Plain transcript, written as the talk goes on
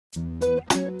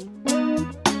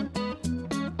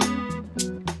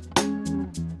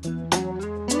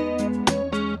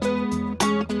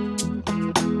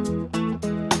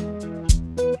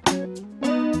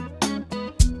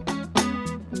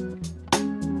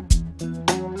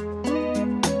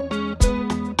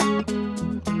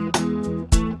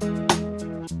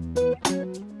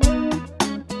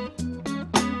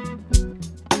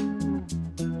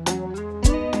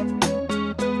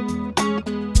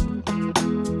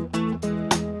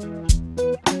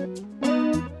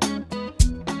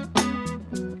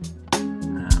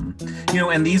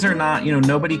And these are not,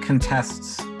 nobody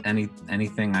contests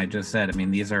anything I just said. I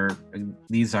mean, these are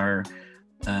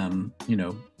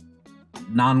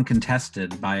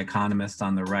non-contested by economists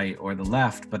on the right or the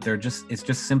left, but it's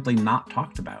just simply not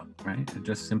talked about, right? It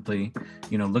just simply,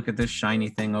 look at this shiny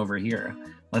thing over here.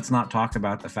 Let's not talk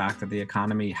about the fact that the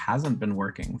economy hasn't been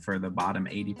working for the bottom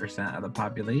 80% of the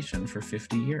population for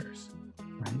 50 years,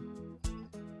 right?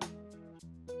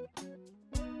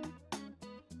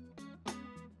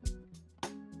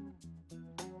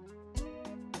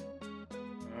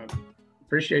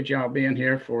 Appreciate y'all being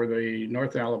here for the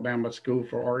North Alabama School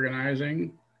for Organizers,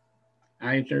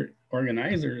 I should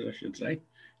say,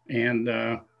 and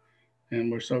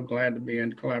we're so glad to be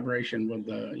in collaboration with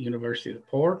the University of the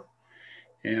Poor,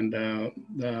 and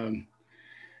the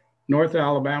North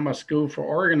Alabama School for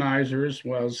Organizers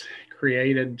was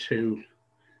created to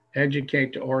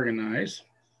educate to organize,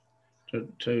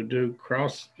 to do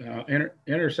cross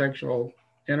intersectional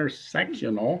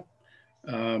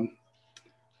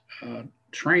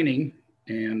training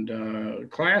and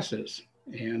classes,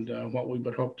 and what we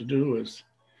would hope to do is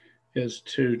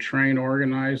to train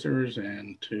organizers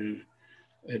and to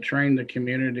train the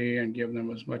community and give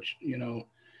them as much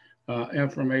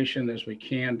information as we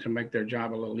can to make their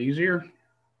job a little easier.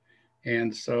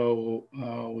 And so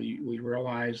we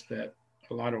realized that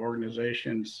a lot of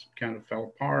organizations kind of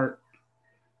fell apart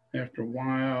after a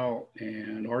while,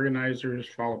 and organizers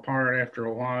fall apart after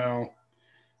a while,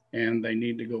 and they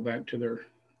need to go back to their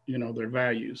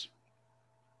values.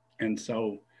 And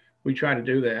so we try to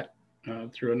do that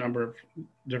through a number of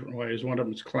different ways. One of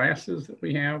them is classes that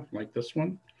we have, like this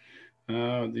one.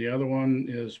 The other one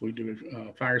is we do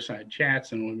fireside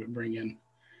chats, and we bring in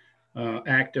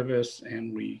activists,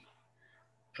 and we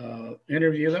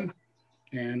interview them,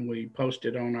 and we post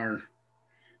it on our,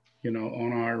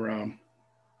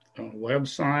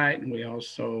 website, and we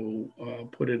also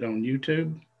put it on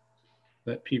YouTube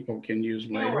that people can use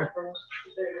later.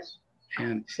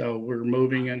 And so we're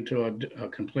moving into a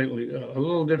completely, a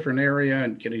little different area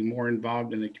and getting more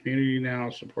involved in the community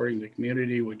now, supporting the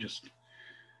community. We just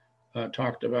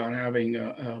talked about having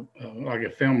like a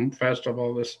film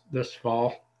festival this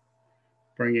fall,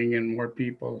 bringing in more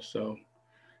people. So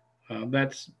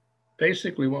that's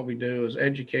basically what we do, is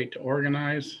educate to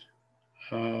organize.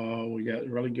 We got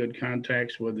really good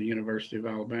contacts with the University of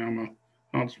Alabama,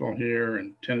 Huntsville here,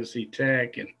 and Tennessee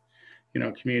Tech, and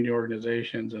community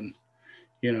organizations, and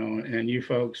and you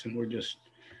folks, and we're just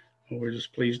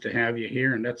pleased to have you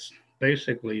here, and that's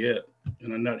basically it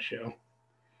in a nutshell.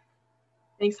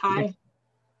 Thanks. Hi,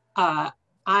 I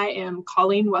am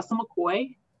Colleen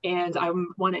Wessel-McCoy, and I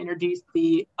want to introduce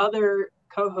the other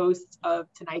co-hosts of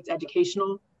tonight's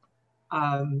educational,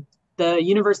 the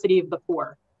University of the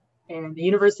Poor. And the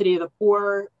University of the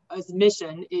Poor's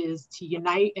mission is to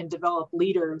unite and develop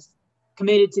leaders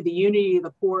committed to the unity of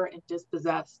the poor and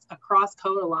dispossessed across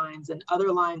color lines and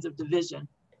other lines of division,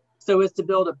 so as to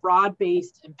build a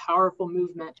broad-based and powerful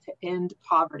movement to end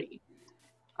poverty.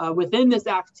 Within this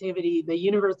activity, the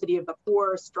University of the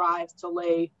Poor strives to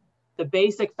lay the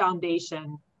basic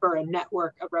foundation for a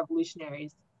network of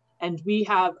revolutionaries. And we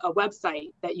have a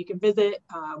website that you can visit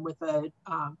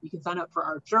you can sign up for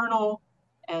our journal,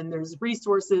 and there's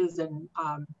resources and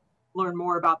learn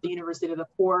more about the University of the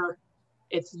Poor.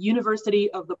 It's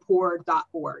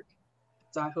universityofthepoor.org.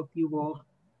 So I hope you will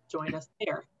join us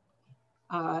there.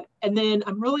 And then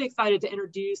I'm really excited to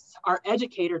introduce our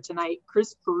educator tonight,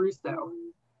 Chris Caruso.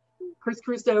 Chris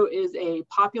Caruso is a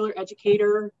popular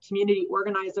educator, community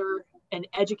organizer, and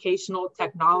educational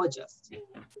technologist.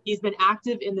 He's been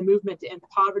active in the movement to end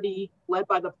poverty led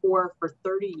by the poor for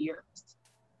 30 years.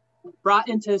 Brought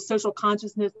into social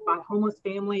consciousness by homeless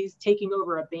families taking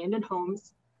over abandoned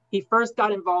homes, he first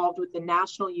got involved with the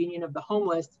National Union of the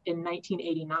Homeless in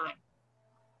 1989.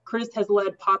 Chris has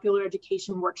led popular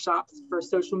education workshops for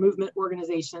social movement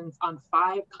organizations on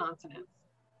 5 continents.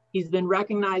 He's been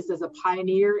recognized as a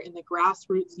pioneer in the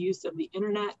grassroots use of the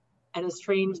internet and has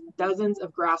trained dozens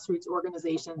of grassroots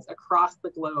organizations across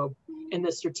the globe in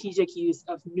the strategic use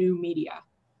of new media.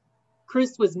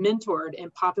 Chris was mentored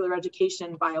in popular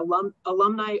education by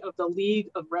alumni of the League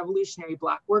of Revolutionary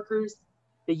Black Workers,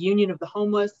 the Union of the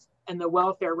Homeless, and the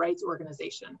Welfare Rights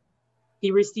Organization.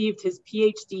 He received his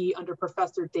PhD under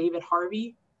Professor David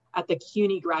Harvey at the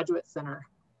CUNY Graduate Center.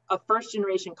 A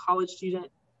first-generation college student,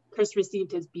 Chris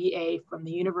received his BA from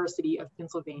the University of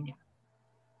Pennsylvania.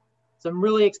 So I'm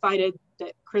really excited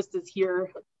that Chris is here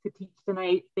to teach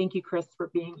tonight. Thank you, Chris, for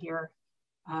being here.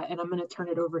 And I'm going to turn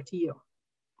it over to you.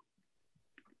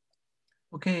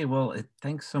 Okay, well,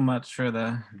 thanks so much for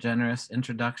the generous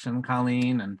introduction,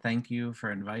 Colleen, and thank you for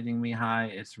inviting me. Hi,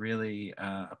 it's really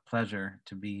a pleasure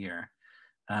to be here.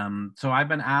 So I've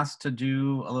been asked to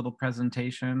do a little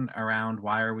presentation around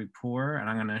why are we poor, and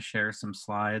I'm going to share some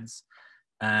slides.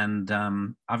 And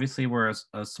obviously we're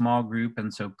a small group,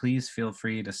 and so please feel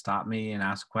free to stop me and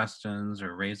ask questions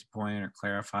or raise a point or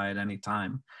clarify at any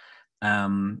time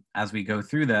as we go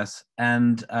through this.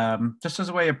 And just as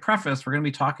a way of preface, we're going to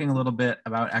be talking a little bit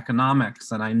about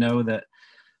economics. And I know that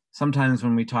sometimes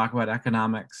when we talk about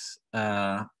economics,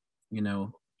 you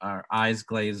know, our eyes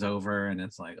glaze over and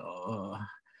it's like, oh.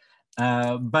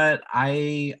 But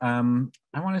I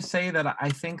want to say that I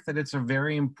think that it's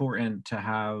very important to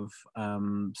have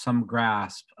some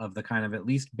grasp of the kind of at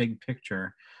least big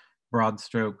picture, broad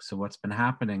strokes of what's been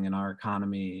happening in our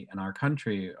economy and our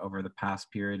country over the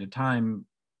past period of time,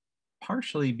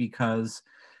 partially because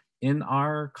in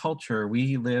our culture,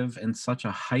 we live in such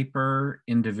a hyper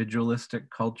individualistic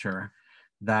culture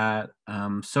that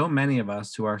so many of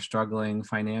us who are struggling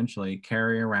financially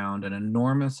carry around an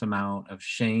enormous amount of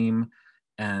shame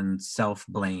and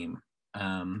self-blame.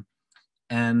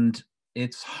 And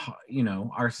it's, you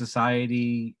know, our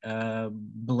society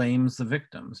blames the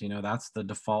victims. You know, that's the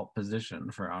default position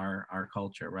for our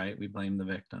culture, right? We blame the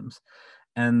victims.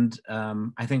 And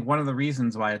I think one of the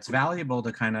reasons why it's valuable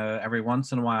to kind of every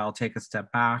once in a while take a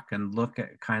step back and look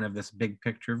at kind of this big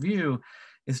picture view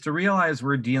is to realize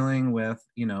we're dealing with,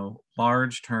 you know,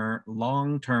 long-term,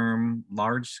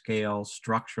 large-scale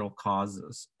structural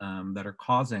causes that are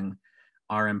causing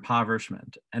our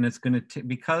impoverishment. And it's going to,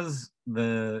 because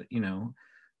the, you know,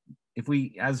 if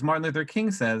we, as Martin Luther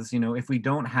King says, you know, if we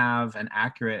don't have an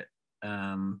accurate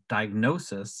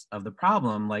diagnosis of the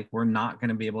problem, like we're not going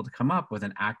to be able to come up with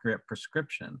an accurate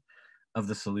prescription of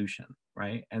the solution,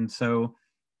 right? And so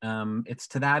it's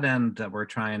to that end that we're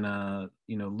trying to,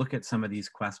 you know, look at some of these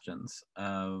questions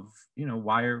of, you know,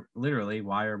 why are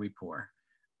we poor?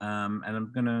 And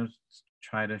I'm going to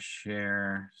try to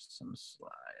share some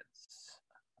slides.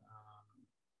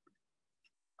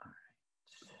 All right.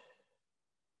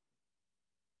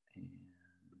 And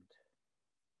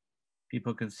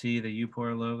people can see the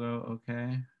UPOR logo,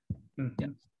 okay? Mm-hmm. Yes,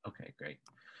 okay, great.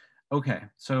 Okay,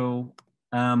 so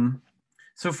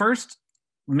first,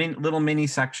 little mini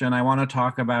section, I want to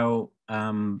talk about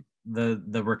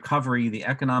the recovery, the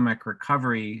economic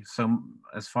recovery, so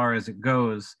as far as it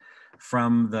goes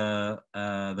from the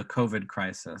COVID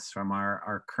crisis, from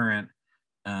our current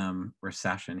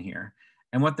recession here.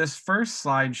 And what this first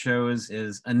slide shows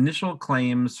is initial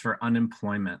claims for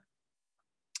unemployment.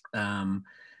 And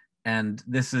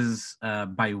this is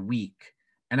by week.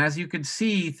 And as you could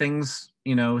see, things,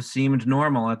 you know, seemed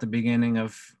normal at the beginning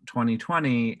of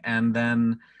 2020. And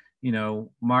then, you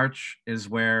know, March is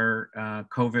where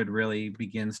COVID really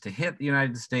begins to hit the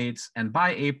United States. And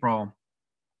by April,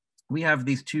 we have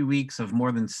these 2 weeks of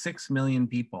more than 6 million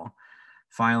people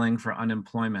filing for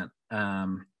unemployment,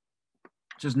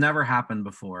 which has never happened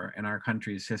before in our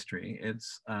country's history.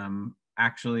 It's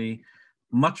actually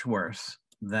much worse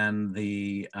than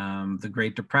the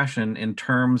Great Depression in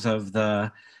terms of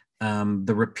the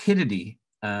rapidity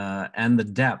and the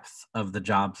depth of the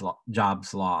jobs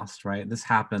lost. Right, this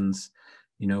happens,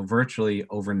 you know, virtually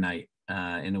overnight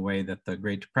in a way that the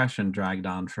Great Depression dragged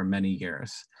on for many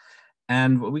years.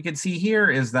 And what we could see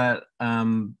here is that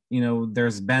you know,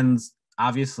 there's been,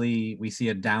 obviously we see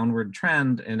a downward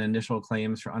trend in initial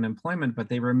claims for unemployment, but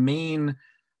they remain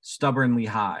stubbornly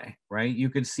high. Right,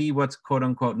 you could see what's quote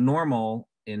unquote normal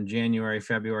in January,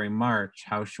 February, March,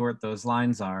 how short those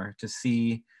lines are, to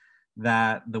see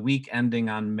that the week ending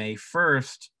on May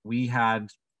 1st, we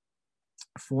had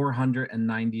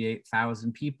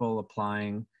 498,000 people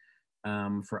applying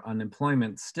for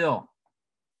unemployment still.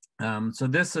 So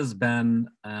this has been,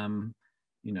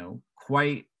 you know,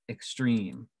 quite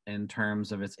extreme in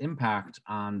terms of its impact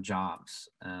on jobs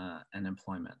and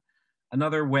employment.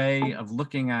 Another way of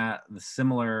looking at the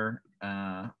similar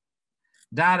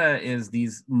data is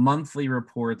these monthly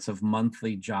reports of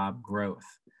monthly job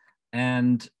growth.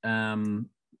 And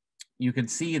you could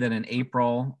see that in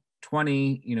April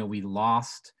 20, you know, we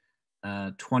lost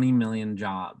 20 million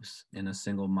jobs in a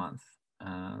single month.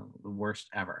 the worst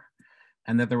ever.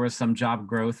 And that there was some job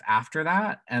growth after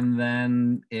that, and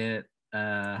then it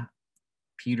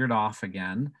petered off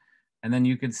again. And then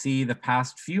you could see the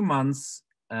past few months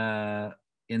in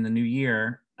the new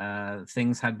year,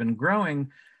 things had been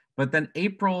growing, but then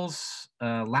April's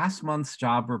last month's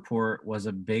job report was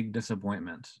a big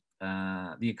disappointment.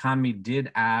 The economy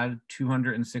did add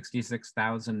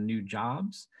 266,000 new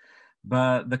jobs,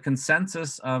 but the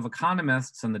consensus of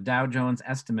economists and the Dow Jones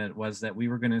estimate was that we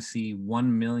were going to see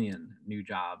 1 million new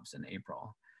jobs in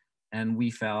April. And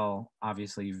we fell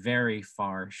obviously very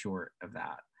far short of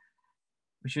that.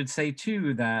 We should say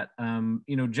too that,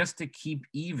 just to keep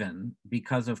even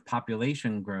because of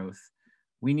population growth,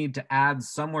 we need to add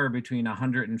somewhere between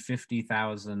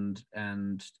 150,000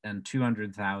 and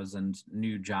 200,000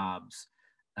 new jobs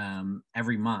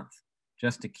every month,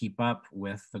 just to keep up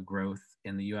with the growth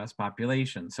in the US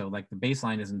population. So like the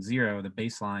baseline isn't zero, the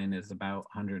baseline is about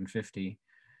 150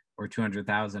 or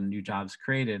 200,000 new jobs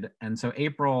created. And so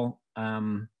April,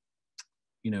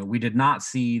 we did not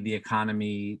see the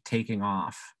economy taking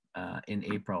off in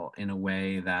April in a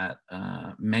way that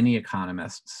many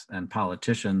economists and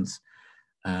politicians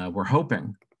were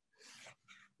hoping.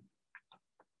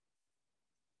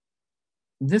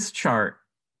 This chart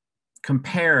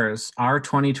compares our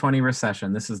 2020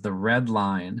 recession, this is the red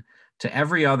line, to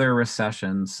every other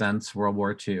recession since World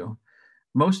War II.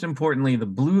 Most importantly, the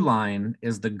blue line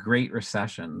is the Great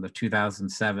Recession, the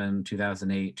 2007,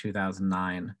 2008,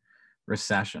 2009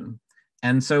 recession.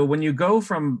 And so when you go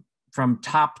from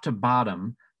top to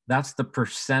bottom, that's the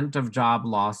percent of job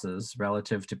losses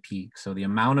relative to peak. So the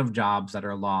amount of jobs that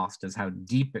are lost is how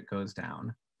deep it goes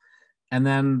down. And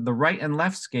then the right and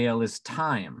left scale is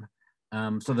time.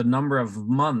 So the number of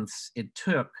months it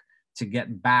took to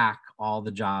get back all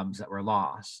the jobs that were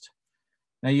lost.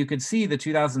 Now you could see the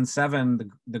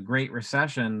 2007, the Great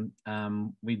Recession,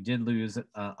 we did lose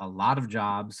a lot of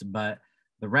jobs, but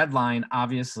the red line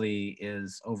obviously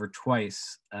is over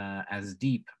twice as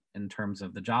deep in terms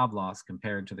of the job loss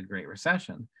compared to the Great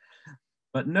Recession.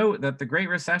 But note that the Great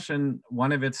Recession,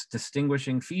 one of its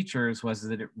distinguishing features was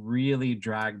that it really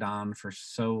dragged on for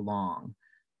so long,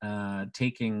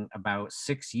 taking about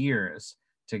 6 years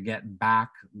to get back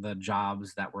the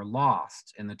jobs that were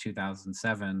lost in the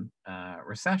 2007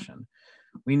 recession.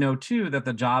 We know too that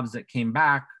the jobs that came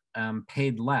back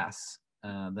paid less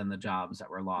than the jobs that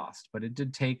were lost, but it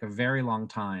did take a very long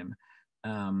time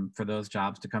for those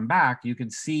jobs to come back. You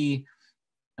could see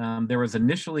there was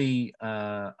initially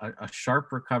a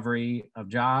sharp recovery of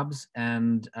jobs,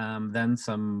 and then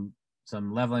some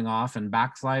leveling off and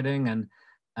backsliding, and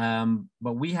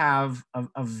but we have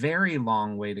a very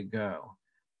long way to go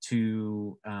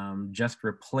to just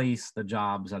replace the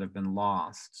jobs that have been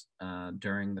lost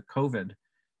during the COVID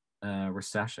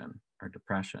recession or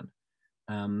depression.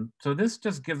 So this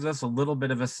just gives us a little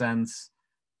bit of a sense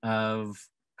of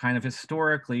kind of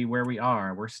historically where we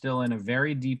are. We're still in a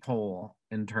very deep hole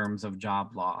in terms of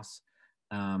job loss.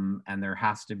 And there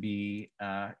has to be,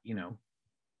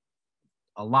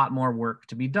 a lot more work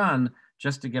to be done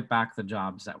just to get back the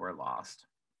jobs that were lost.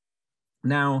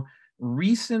 Now,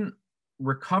 recent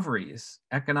recoveries,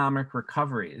 economic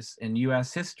recoveries in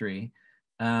US history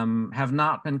have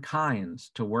not been kind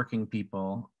to working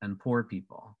people and poor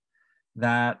people.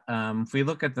 That if we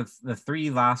look at the three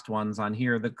last ones on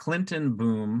here, the Clinton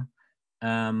boom,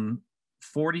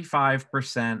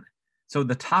 45%. So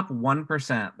the top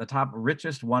 1%, the top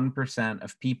richest 1%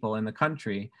 of people in the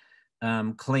country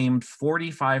claimed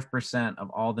 45%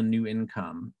 of all the new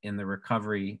income in the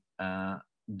recovery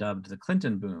dubbed the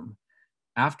Clinton boom.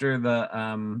 After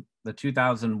the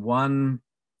 2001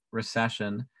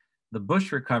 recession, the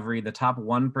Bush recovery, the top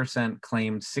 1%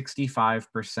 claimed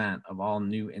 65% of all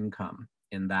new income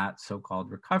in that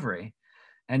so-called recovery.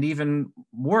 And even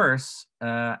worse,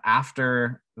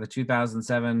 after the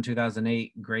 2007,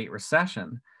 2008 Great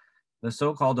Recession, the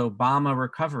so-called Obama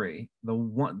recovery, the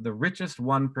richest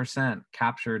 1%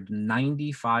 captured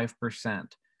 95%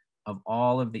 of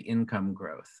all of the income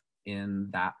growth in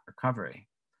that recovery.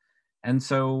 And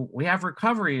so we have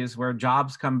recoveries where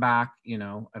jobs come back,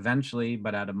 eventually,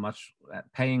 but at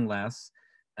paying less.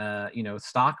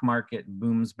 Stock market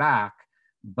booms back,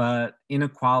 but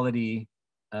inequality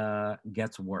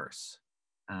gets worse,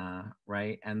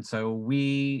 right? And so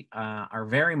we are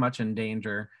very much in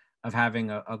danger of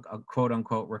having a quote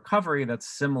unquote recovery that's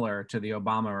similar to the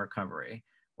Obama recovery,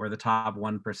 where the top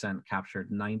 1%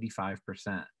 captured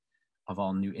 95% of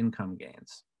all new income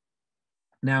gains.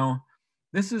 Now,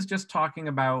 this is just talking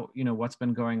about, what's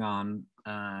been going on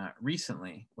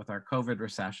recently with our COVID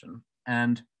recession.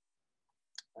 And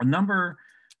a number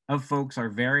of folks are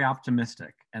very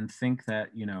optimistic and think that,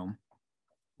 you know,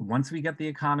 once we get the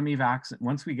economy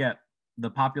once we get the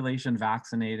population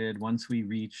vaccinated, once we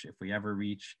reach, if we ever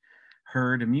reach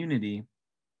herd immunity,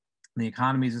 the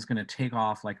economy is just going to take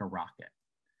off like a rocket.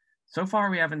 So far,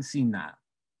 we haven't seen that.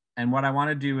 And what I want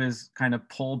to do is kind of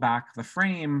pull back the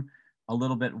frame a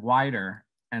little bit wider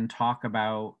and talk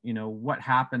about, you know, what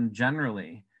happened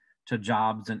generally to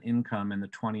jobs and income in the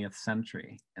 20th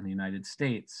century in the United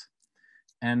States.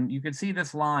 And you can see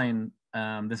this line,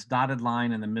 this dotted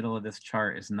line in the middle of this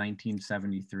chart is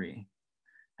 1973.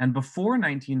 And before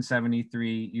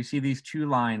 1973, you see these two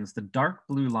lines. The dark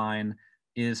blue line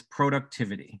is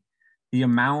productivity, the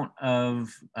amount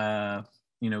of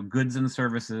you know, goods and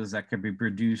services that could be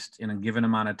produced in a given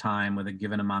amount of time with a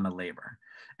given amount of labor.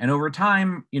 And over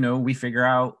time, you know, we figure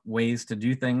out ways to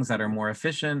do things that are more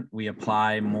efficient. We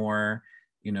apply more,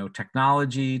 you know,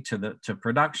 technology to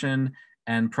production,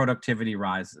 and productivity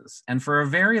rises. And for a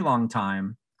very long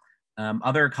time,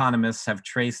 other economists have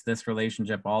traced this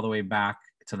relationship all the way back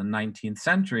to the 19th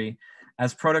century.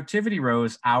 As productivity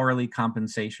rose, hourly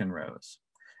compensation rose.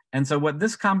 And so what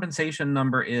this compensation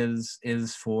number is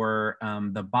for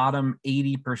the bottom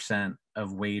 80%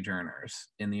 of wage earners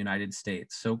in the United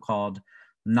States, so-called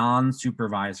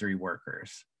non-supervisory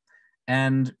workers.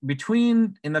 And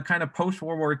in the kind of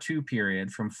post-World War II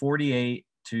period, from 48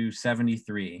 to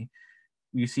 73,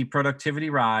 you see productivity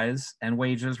rise and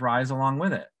wages rise along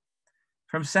with it.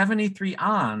 From 73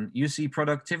 on, you see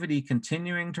productivity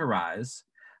continuing to rise,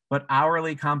 but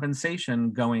hourly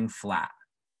compensation going flat.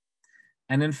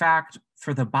 And in fact,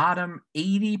 for the bottom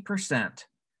 80%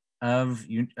 of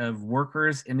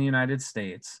workers in the United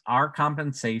States, our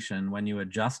compensation, when you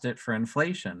adjust it for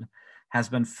inflation, has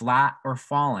been flat or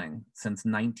falling since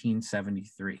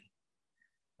 1973,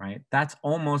 right? That's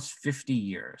almost 50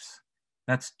 years.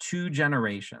 That's 2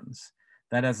 generations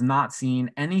that has not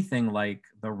seen anything like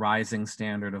the rising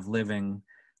standard of living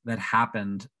that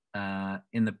happened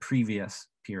in the previous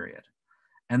period.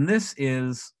 And this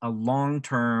is a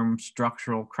long-term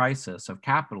structural crisis of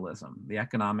capitalism, the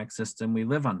economic system we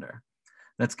live under,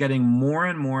 that's getting more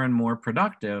and more and more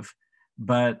productive,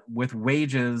 but with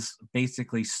wages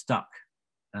basically stuck,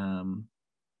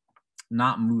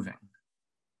 not moving.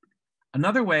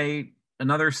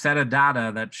 Another set of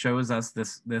data that shows us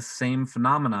this same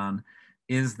phenomenon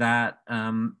is that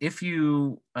if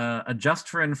you adjust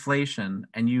for inflation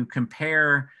and you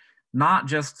compare not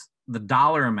just the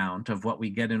dollar amount of what we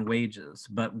get in wages,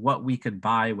 but what we could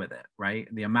buy with it, right?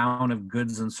 The amount of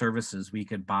goods and services we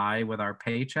could buy with our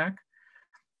paycheck.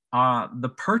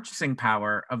 The purchasing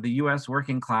power of the US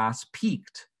working class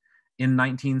peaked in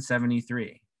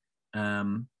 1973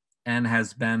 and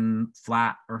has been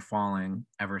flat or falling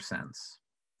ever since,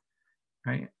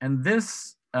 right? And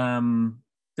this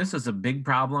is a big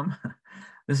problem.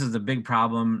 This is a big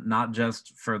problem, not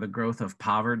just for the growth of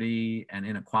poverty and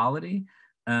inequality,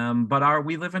 but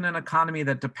we live in an economy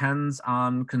that depends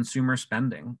on consumer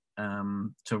spending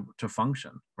to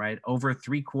function, right? Over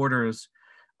 3/4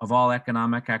 of all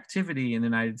economic activity in the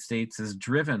United States is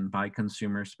driven by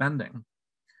consumer spending.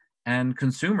 And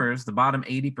consumers, the bottom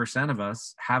 80% of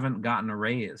us, haven't gotten a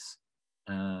raise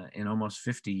in almost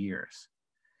 50 years.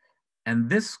 And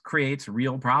this creates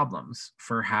real problems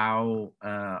for how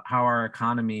our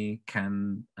economy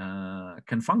can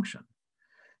function.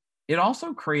 It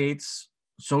also creates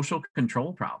social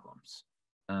control problems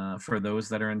for those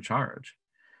that are in charge.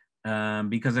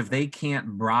 Because if they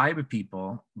can't bribe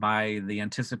people by the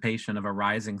anticipation of a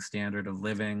rising standard of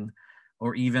living,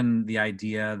 or even the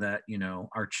idea that, you know,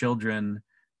 our children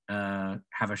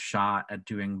have a shot at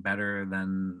doing better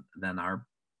than our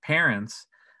parents,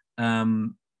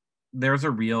 there's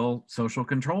a real social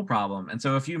control problem. And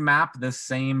so if you map this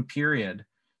same period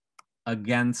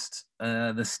against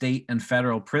the state and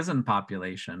federal prison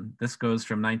population, this goes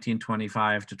from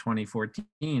 1925 to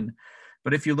 2014.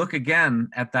 But if you look again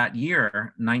at that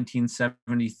year,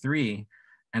 1973,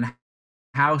 and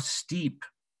how steep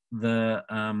the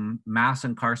mass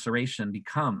incarceration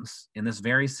becomes in this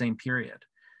very same period,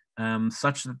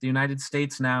 such that the United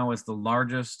States now is the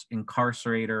largest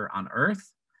incarcerator on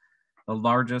earth, the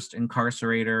largest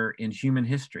incarcerator in human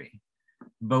history,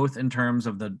 both in terms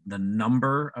of the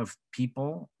number of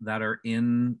people that are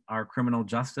in our criminal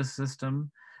justice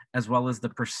system, as well as the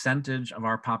percentage of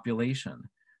our population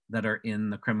that are in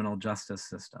the criminal justice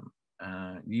system.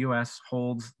 The US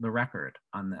holds the record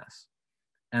on this.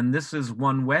 And this is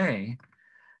one way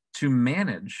to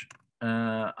manage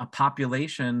a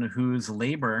population whose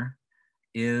labor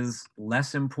is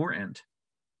less important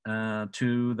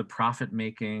to the profit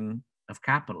making of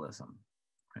capitalism,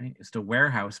 right? Is to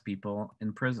warehouse people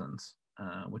in prisons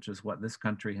which is what this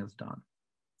country has done.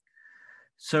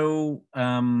 So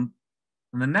in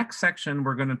the next section,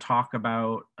 we're going to talk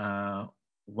about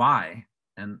why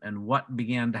and what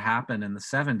began to happen in the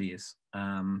 70s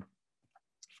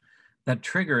that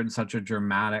triggered such a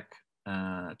dramatic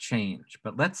change.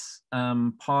 But let's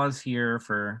pause here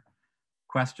for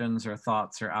questions or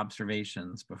thoughts or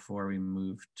observations before we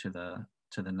move to the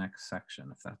next section,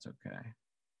 if that's okay.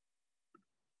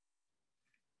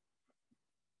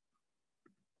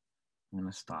 I'm going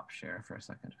to stop share for a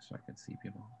second just so I can see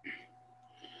people.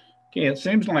 Okay, it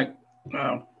seems like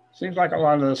a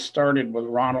lot of this started with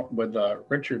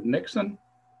Richard Nixon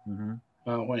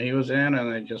when he was in,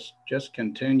 and they just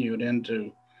continued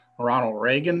into Ronald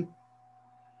Reagan.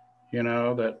 You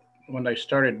know, that when they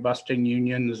started busting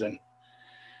unions and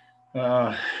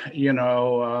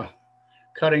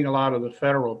cutting a lot of the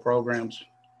federal programs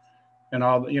and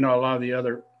all, a lot of the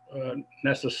other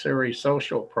necessary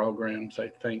social programs, I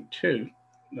think, too.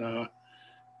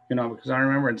 Because I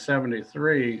remember in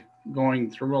 '73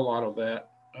 going through a lot of that.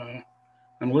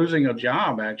 I'm losing a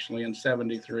job actually in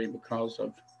 '73 because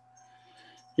of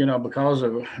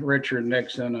Richard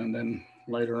Nixon, and then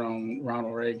later on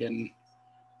Ronald Reagan.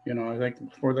 I think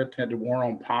before that had the war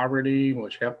on poverty,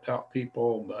 which helped out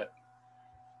people, but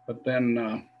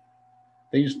then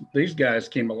these guys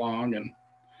came along and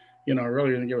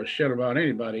really didn't give a shit about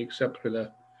anybody except for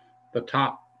the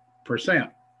top percent,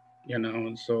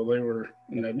 and so they were,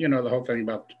 the whole thing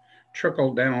about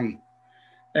trickle down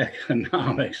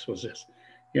economics was just,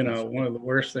 one of the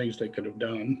worst things they could have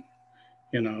done,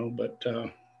 but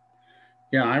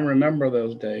I remember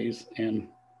those days, and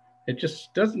it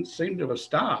just doesn't seem to have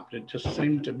stopped. It just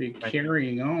seemed to be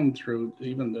carrying on through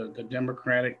even the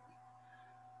Democratic,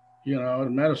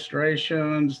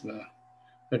 administrations.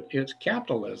 It's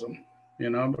capitalism,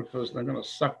 because they're going to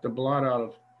suck the blood out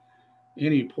of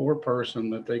any poor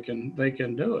person that they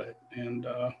can do it, and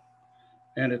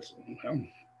it's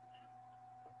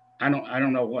I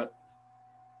don't know what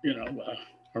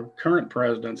our current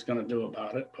president's going to do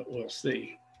about it, but we'll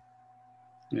see.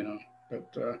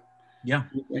 Yeah,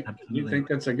 you think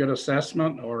that's a good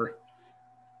assessment, or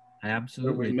I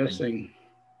absolutely are we missing?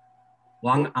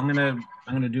 Well, I'm gonna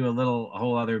do a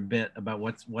whole other bit about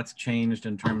what's changed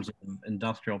in terms of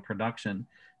industrial production,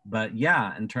 but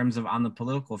yeah, in terms of on the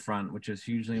political front, which is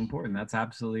hugely important, that's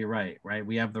absolutely right.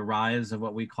 We have the rise of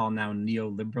what we call now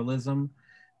neoliberalism,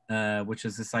 which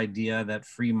is this idea that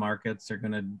free markets are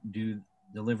going to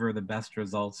deliver the best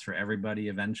results for everybody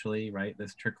eventually, right?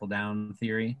 This trickle down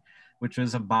theory, which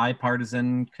is a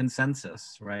bipartisan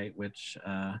consensus, right? Which,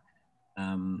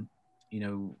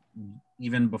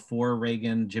 even before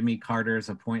Reagan, Jimmy Carter's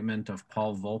appointment of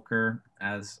Paul Volcker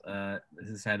as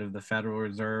his head of the Federal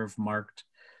Reserve marked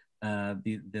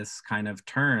this kind of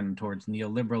turn towards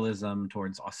neoliberalism,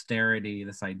 towards austerity,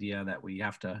 this idea that we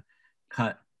have to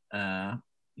cut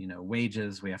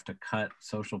wages, we have to cut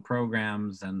social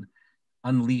programs and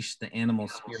unleash the animal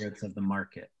spirits of the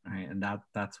market, right? And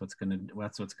that's what's gonna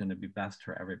be best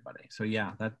for everybody. So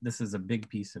yeah, this is a big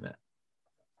piece of it.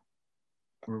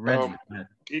 Reggie,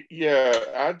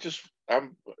 Hi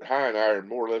and I are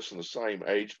more or less in the same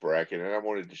age bracket, and I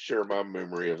wanted to share my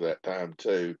memory of that time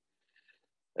too.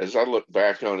 As I look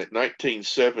back on it,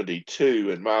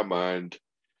 1972 in my mind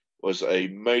was a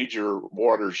major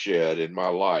watershed in my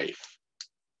life.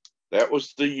 That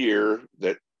was the year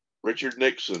that Richard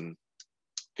Nixon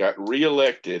got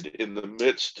reelected in the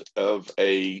midst of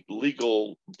a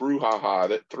legal brouhaha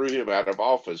that threw him out of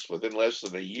office within less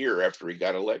than a year after he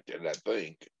got elected, I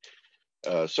think.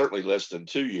 Certainly less than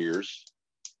 2 years.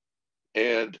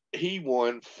 And he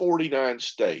won 49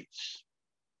 states.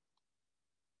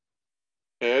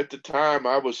 And at the time,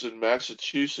 I was in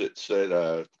Massachusetts at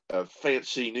a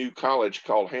fancy new college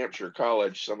called Hampshire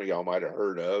College, some of y'all might have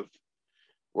heard of,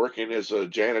 working as a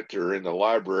janitor in the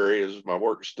library as my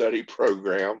work-study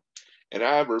program. And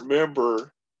I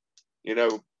remember,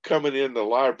 coming in the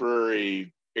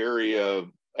library area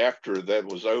after that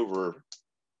was over,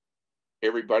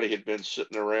 everybody had been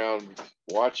sitting around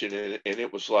watching it, and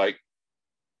it was like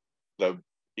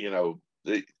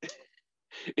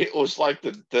it was like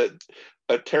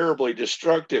a terribly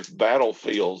destructive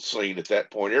battlefield scene at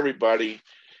that point. Everybody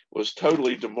was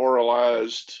totally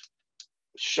demoralized,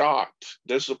 shocked,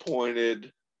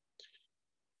 disappointed,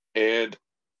 and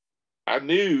I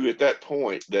knew at that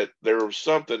point that there was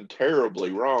something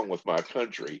terribly wrong with my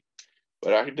country,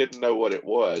 but I didn't know what it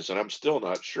was, and I'm still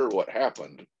not sure what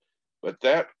happened. But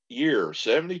that year,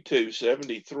 72,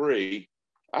 73,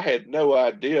 I had no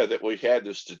idea that we had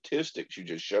the statistics you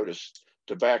just showed us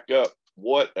to back up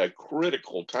what a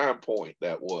critical time point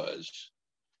that was.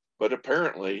 But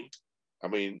apparently, I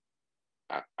mean,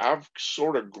 I've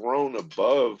sort of grown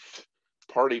above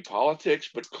party politics,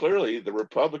 but clearly the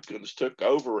Republicans took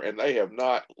over and they have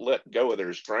not let go of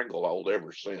their stranglehold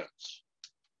ever since.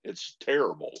 It's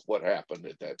terrible what happened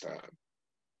at that time.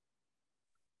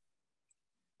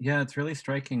 Yeah, it's really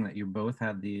striking that you both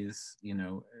had these,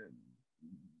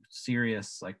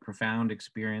 serious, like profound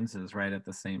experiences right at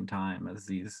the same time as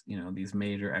these, these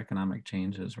major economic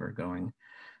changes were going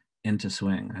into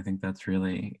swing. I think that's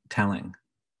really telling.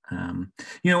 And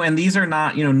these are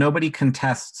not, nobody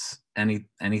contests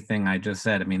anything I just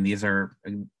said. I mean, these are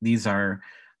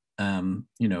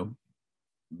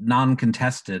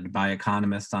non-contested by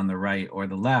economists on the right or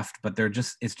the left, but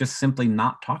it's just simply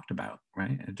not talked about,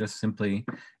 right? It just simply,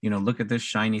 look at this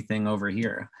shiny thing over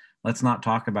here. Let's not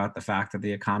talk about the fact that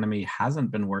the economy hasn't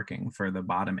been working for the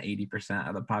bottom 80%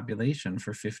 of the population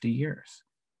for 50 years,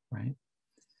 right?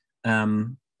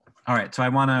 All right, so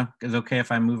is it okay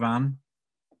if I move on?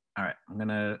 All right, I'm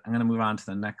gonna move on to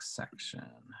the next section.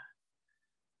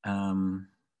 Where'd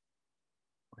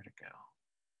it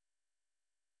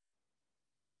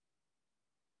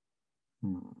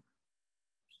go?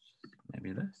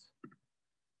 Maybe this.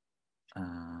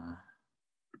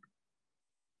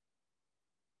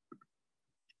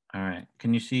 All right,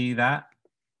 can you see that?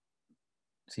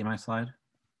 See my slide?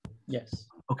 Yes.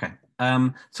 Okay,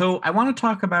 so I want to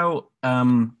talk about,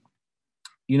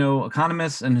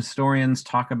 economists and historians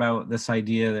talk about this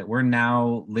idea that we're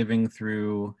now living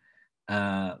through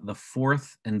the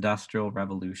fourth industrial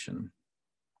revolution.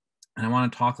 And I want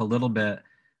to talk a little bit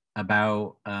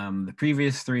about the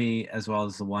previous three, as well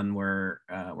as the one we're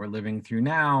living through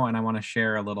now. And I want to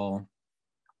share a little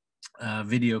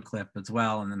video clip as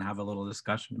well, and then have a little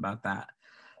discussion about that.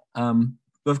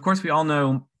 But of course, we all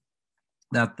know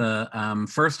that the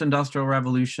first industrial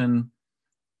revolution,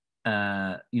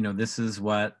 this is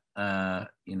what,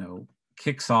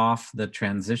 kicks off the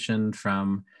transition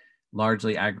from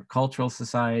largely agricultural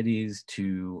societies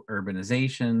to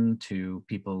urbanization, to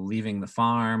people leaving the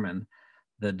farm and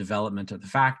the development of the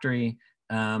factory.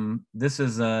 This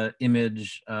is an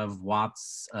image of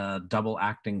Watt's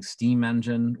double-acting steam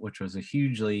engine, which was a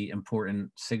hugely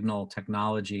important signal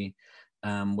technology,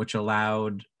 which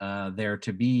allowed there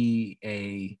to be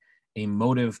a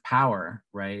motive power,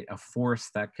 right? A force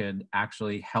that could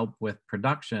actually help with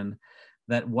production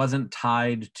that wasn't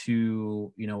tied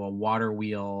to, a water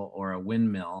wheel or a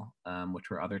windmill, which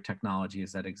were other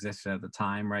technologies that existed at the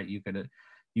time, right? You could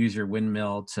use your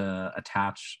windmill to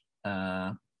attach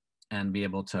and be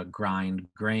able to grind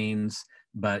grains,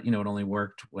 but, it only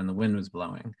worked when the wind was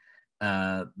blowing.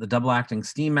 The double-acting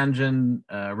steam engine,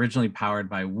 originally powered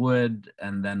by wood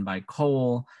and then by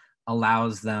coal,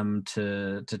 allows them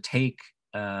to take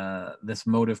this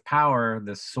motive power,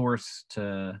 this source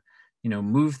to,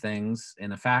 move things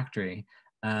in a factory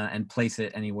and place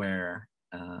it anywhere,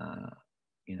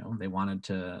 they wanted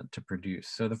to produce.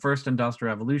 So the first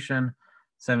industrial revolution,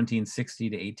 1760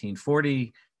 to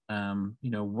 1840,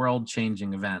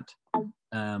 world-changing event.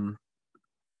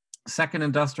 Second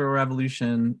industrial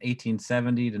revolution,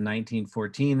 1870 to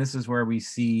 1914. This is where we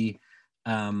see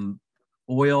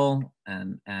oil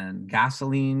and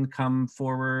gasoline come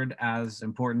forward as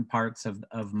important parts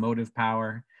of motive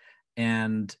power,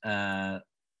 and the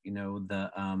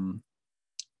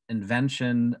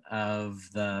invention of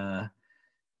the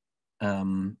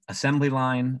assembly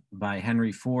line by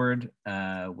Henry Ford,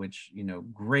 which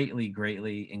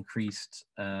greatly increased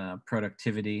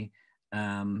productivity.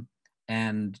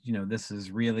 And this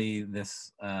is really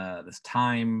this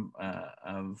time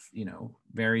of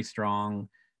very strong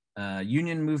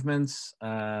union movements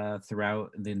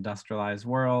throughout the industrialized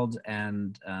world,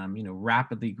 and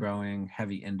rapidly growing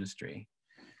heavy industry.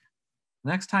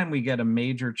 Next time we get a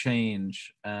major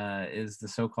change is the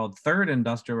so-called third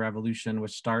industrial revolution,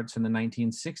 which starts in the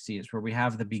 1960s, where we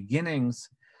have the beginnings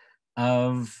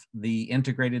of the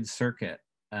integrated circuit,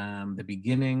 the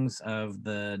beginnings of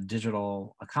the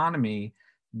digital economy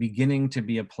beginning to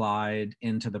be applied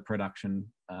into the production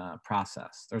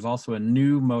process. There's also a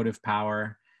new motive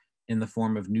power in the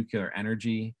form of nuclear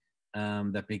energy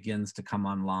that begins to come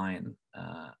online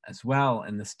as well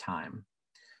in this time.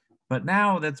 But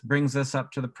now that brings us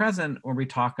up to the present, where we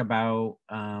talk about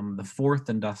the fourth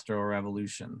industrial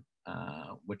revolution,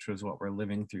 which was what we're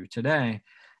living through today.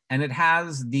 And it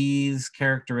has these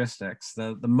characteristics.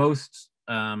 The most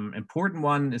important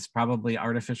one is probably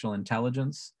artificial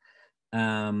intelligence,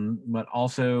 but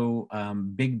also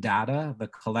big data, the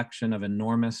collection of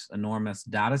enormous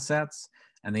data sets,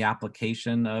 and the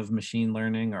application of machine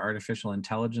learning or artificial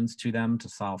intelligence to them to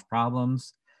solve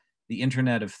problems. the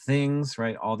Internet of Things,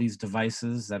 right? All these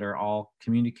devices that are all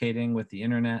communicating with the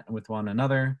internet and with one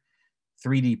another,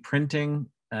 3D printing,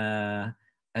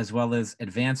 as well as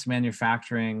advanced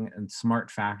manufacturing and smart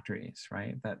factories,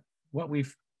 right? That what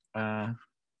we've,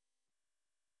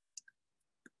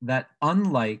 that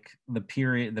unlike the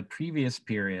previous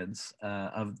periods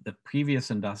of the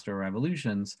previous industrial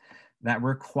revolutions that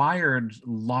required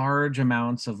large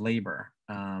amounts of labor,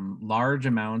 large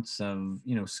amounts of,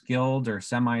 you know, skilled or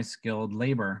semi-skilled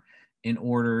labor in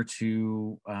order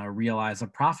to realize a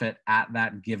profit at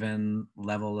that given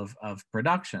level of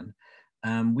production.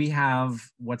 We have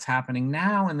what's happening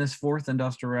now in this fourth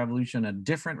industrial revolution, a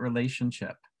different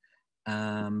relationship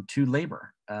to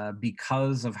labor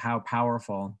because of how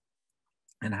powerful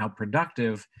and how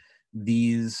productive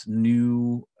these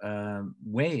new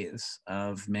ways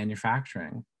of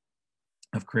manufacturing,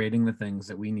 of creating the things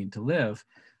that we need to live,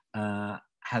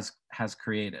 has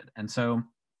created. And so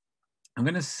I'm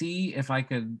going to see if I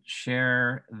could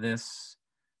share this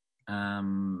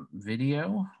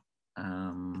video.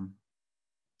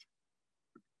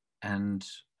 And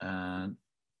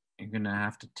you're going to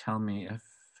have to tell me if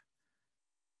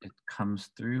it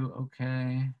comes through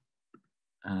okay.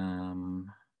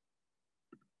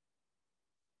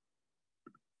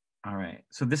 All right,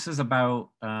 so this is about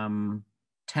 10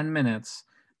 minutes,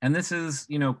 and this is,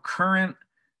 you know, current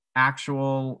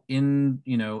actual in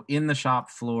the shop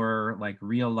floor, like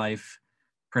real life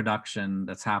production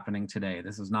that's happening today.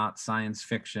 This is not science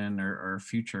fiction or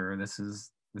future. This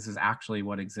is actually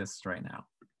what exists right now.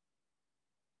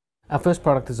 Our first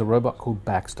product is a robot called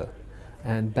Baxter.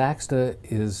 And Baxter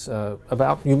is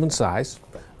about human size,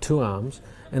 2 arms,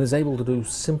 and is able to do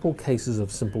simple cases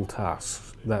of simple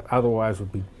tasks that otherwise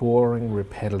would be boring,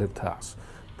 repetitive tasks.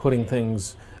 Putting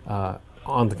things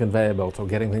onto conveyor belts or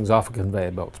getting things off of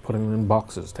conveyor belts, putting them in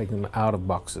boxes, taking them out of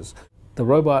boxes. The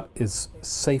robot is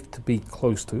safe to be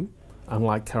close to,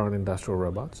 unlike current industrial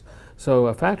robots. So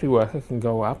a factory worker can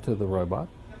go up to the robot,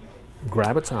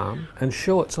 grab its arm, and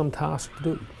show it some task to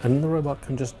do, and the robot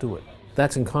can just do it.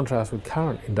 That's in contrast with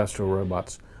current industrial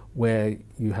robots, where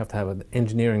you have to have an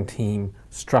engineering team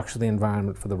structure the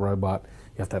environment for the robot.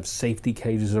 You have to have safety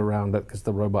cages around it because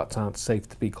the robots aren't safe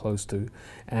to be close to.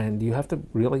 And you have to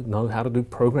really know how to do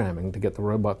programming to get the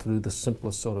robot to do the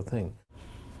simplest sort of thing.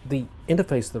 The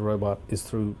interface of the robot is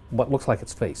through what looks like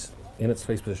its face, in its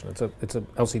face position. It's a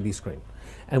LCD screen.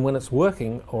 And when it's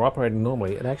working or operating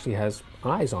normally, it actually has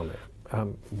eyes on there.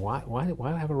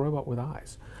 Why have a robot with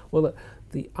eyes? Well,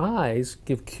 the eyes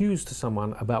give cues to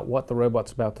someone about what the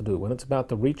robot's about to do. When it's about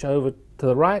to reach over to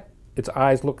the right, its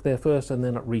eyes look there first and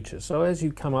then it reaches. So as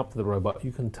you come up to the robot,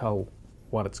 you can tell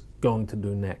what it's going to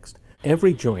do next.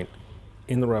 Every joint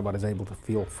in the robot is able to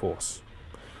feel force.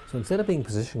 So instead of being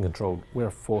position controlled, we're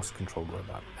a force controlled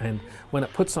robot. And when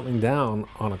it puts something down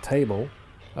on a table,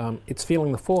 it's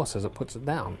feeling the force as it puts it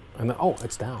down. And then, oh,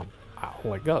 it's down.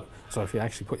 I'll let go. So if you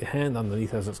actually put your hand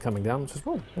underneath as it's coming down, it says,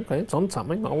 oh, okay, it's on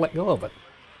something, I'll let go of it.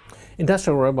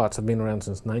 Industrial robots have been around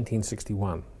since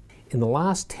 1961. In the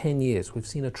last 10 years, we've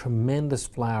seen a tremendous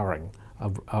flowering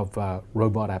of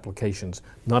robot applications,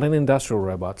 not in industrial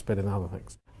robots, but in other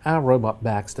things. Our robot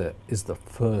Baxter is the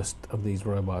first of these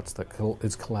robots that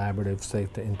is collaborative,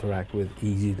 safe to interact with,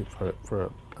 easy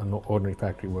for an ordinary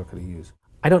factory worker to use.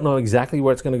 I don't know exactly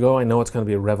where it's going to go. I know it's going to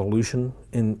be a revolution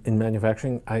in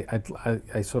manufacturing.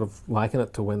 I sort of liken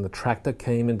it to when the tractor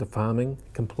came into farming,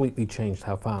 completely changed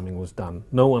how farming was done.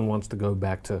 No one wants to go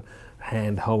back to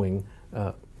hand hoeing.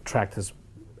 Tractors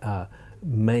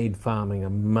made farming a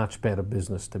much better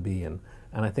business to be in.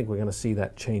 And I think we're going to see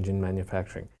that change in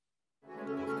manufacturing.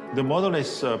 The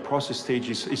Model-S process stage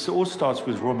it all starts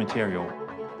with raw material.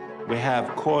 We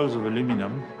have coils of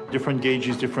aluminum, different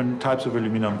gauges, different types of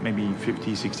aluminum, maybe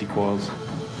 50, 60 coils.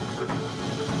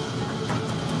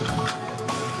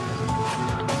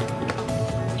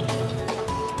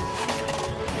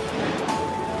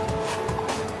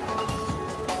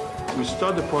 We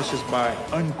start the process by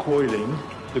uncoiling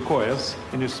the coils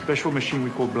in a special machine we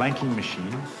call blanking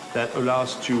machine that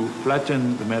allows to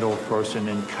flatten the metal first and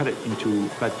then cut it into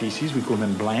flat pieces. We call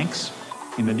them blanks.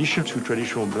 In addition to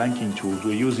traditional blanking tools,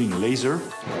 we're using laser.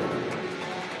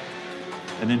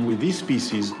 And then with these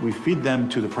pieces, we feed them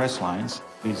to the press lines,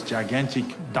 these gigantic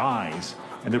dies.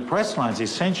 And the press lines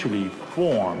essentially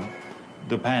form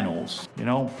the panels, you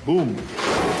know, boom.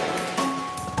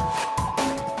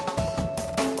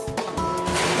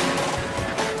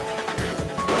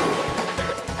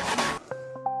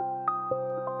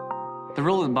 The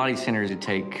role of the Body Center is to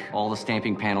take all the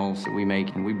stamping panels that we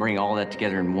make and we bring all that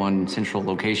together in one central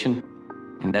location.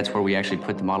 And that's where we actually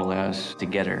put the Model S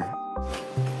together.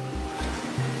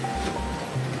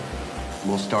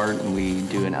 We'll start and we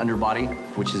do an underbody,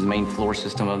 which is the main floor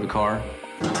system of the car.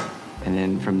 And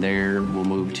then from there, we'll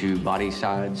move to body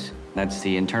sides. That's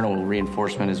the internal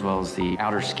reinforcement as well as the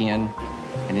outer skin.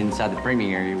 And inside the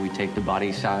framing area, we take the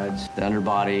body sides, the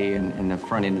underbody, and the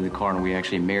front end of the car, and we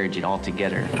actually marriage it all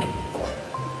together.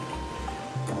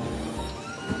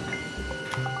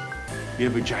 You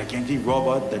have a gigantic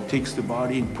robot that takes the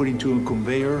body and put it into a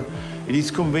conveyor. It is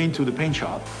conveyed to the paint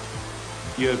shop.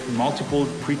 You have multiple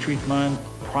pre-treatment,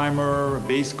 primer,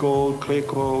 base coat, clear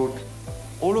coat.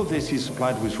 All of this is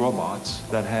supplied with robots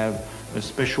that have a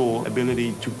special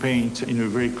ability to paint in a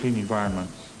very clean environment.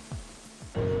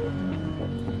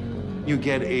 You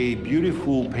get a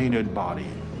beautiful painted body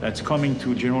that's coming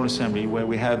to General Assembly, where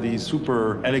we have these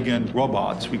super elegant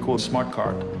robots we call smart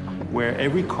cart, where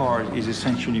every card is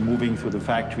essentially moving through the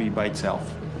factory by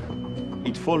itself.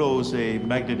 It follows a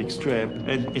magnetic strip,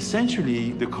 and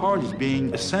essentially the card is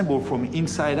being assembled from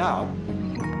inside out.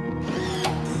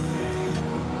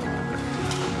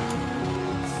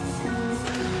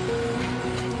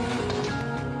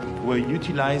 We're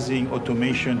utilizing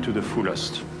automation to the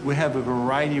fullest. We have a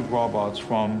variety of robots,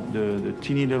 from the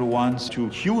teeny little ones to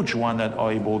huge ones that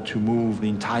are able to move the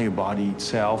entire body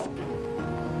itself.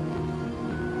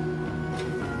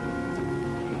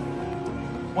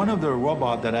 One of the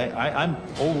robots that I'm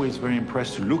always very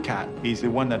impressed to look at is the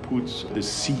one that puts the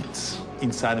seats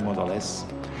inside the Model S.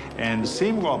 And the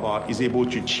same robot is able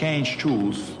to change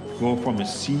tools, go from a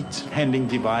seat handling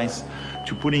device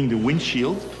to putting the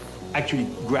windshield, actually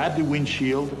grab the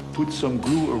windshield, put some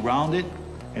glue around it,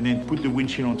 and then put the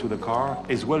windshield onto the car,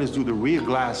 as well as do the rear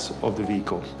glass of the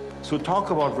vehicle. So talk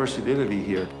about versatility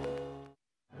here.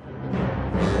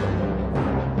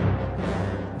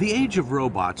 The age of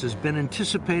robots has been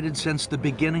anticipated since the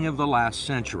beginning of the last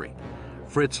century.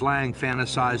 Fritz Lang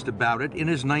fantasized about it in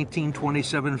his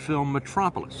 1927 film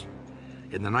Metropolis.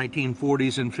 In the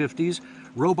 1940s and 50s,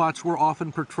 robots were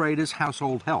often portrayed as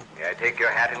household help. May I take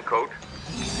your hat and coat?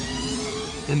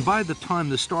 And by the time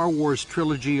the Star Wars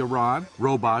trilogy arrived,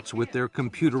 robots with their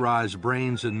computerized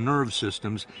brains and nerve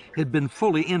systems had been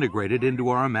fully integrated into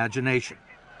our imagination.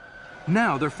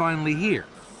 Now they're finally here,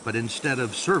 but instead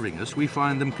of serving us, we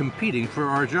find them competing for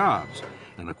our jobs.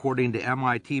 And according to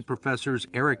MIT professors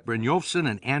Eric Brynjolfsson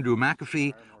and Andrew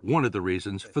McAfee, one of the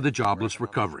reasons for the jobless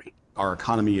recovery. Our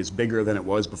economy is bigger than it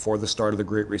was before the start of the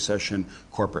Great Recession.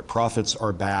 Corporate profits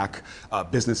are back.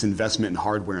 Business investment in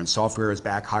hardware and software is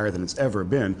back higher than it's ever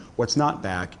been. What's not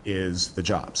back is the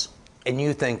jobs. And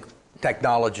you think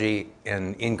technology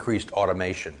and increased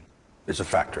automation is a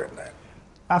factor in that?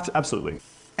 Absolutely.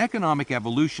 Economic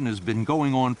evolution has been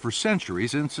going on for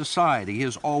centuries, and society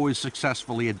has always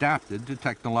successfully adapted to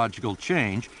technological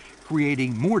change,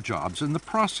 creating more jobs in the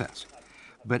process.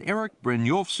 But Eric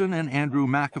Brynjolfsson and Andrew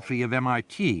McAfee of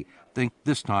MIT think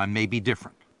this time may be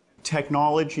different.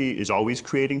 Technology is always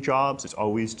creating jobs, it's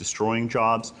always destroying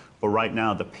jobs, but right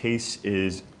now the pace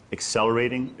is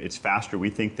accelerating. It's faster, we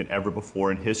think, than ever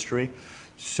before in history.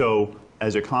 So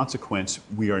as a consequence,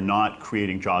 we are not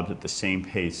creating jobs at the same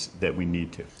pace that we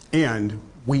need to. And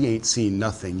we ain't seen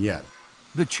nothing yet.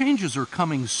 The changes are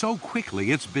coming so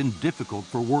quickly, it's been difficult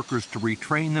for workers to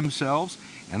retrain themselves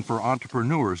and for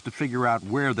entrepreneurs to figure out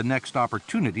where the next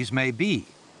opportunities may be.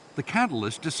 The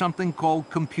catalyst is something called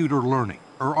computer learning,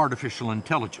 or artificial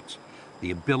intelligence,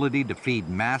 the ability to feed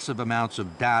massive amounts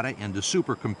of data into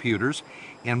supercomputers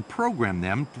and program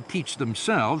them to teach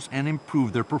themselves and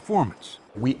improve their performance.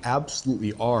 We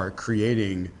absolutely are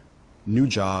creating new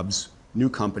jobs, new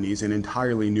companies, and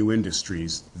entirely new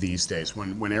industries these days.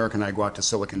 When Eric and I go out to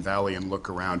Silicon Valley and look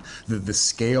around, the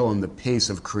scale and the pace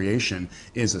of creation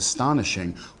is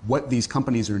astonishing. What these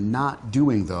companies are not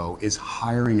doing, though, is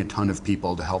hiring a ton of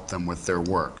people to help them with their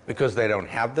work. Because they don't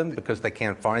have them? Because they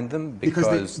can't find them?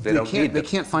 Because they don't need them? They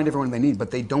can't find everyone they need,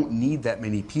 but they don't need that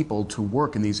many people to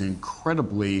work in these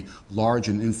incredibly large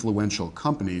and influential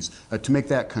companies. To make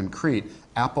that concrete,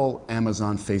 Apple,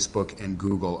 Amazon, Facebook, and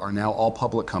Google are now all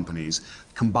public companies.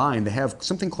 Combined, they have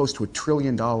something close to $1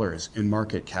 trillion in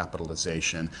market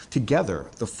capitalization. Together,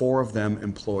 the four of them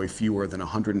employ fewer than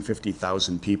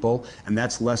 150,000 people, and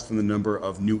that's less than the number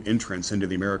of new entrants into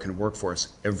the American workforce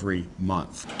every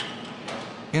month.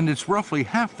 And it's roughly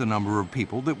half the number of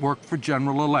people that work for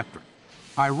General Electric.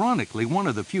 Ironically, one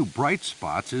of the few bright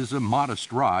spots is a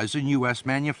modest rise in U.S.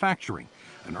 manufacturing,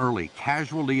 an early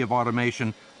casualty of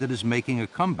automation that is making a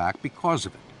comeback because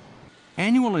of it.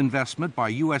 Annual investment by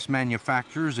U.S.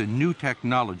 manufacturers in new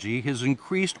technology has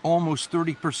increased almost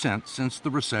 30% since the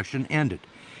recession ended,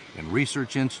 and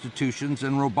research institutions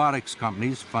and robotics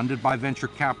companies funded by venture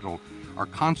capital are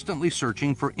constantly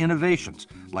searching for innovations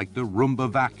like the Roomba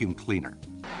vacuum cleaner.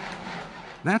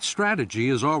 That strategy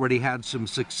has already had some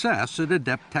success at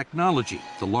Adept Technology,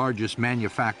 the largest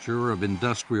manufacturer of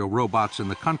industrial robots in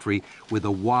the country with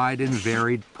a wide and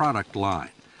varied product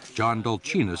line. John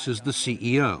Dolcinas is the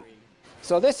CEO.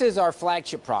 So this is our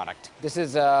flagship product. This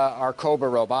is our Cobra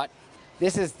robot.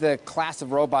 This is the class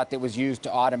of robot that was used to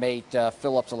automate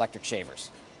Philips electric shavers.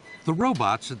 The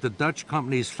robots at the Dutch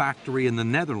company's factory in the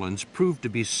Netherlands proved to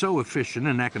be so efficient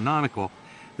and economical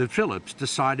that Philips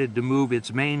decided to move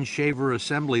its main shaver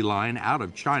assembly line out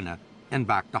of China and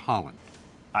back to Holland.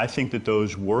 I think that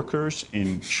those workers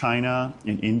in China,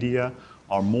 in India,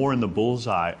 are more in the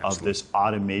bullseye of this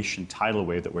automation tidal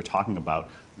wave that we're talking about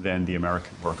than the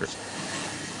American workers.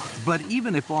 But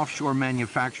even if offshore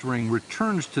manufacturing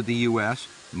returns to the U.S.,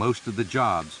 most of the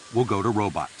jobs will go to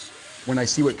robots. When I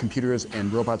see what computers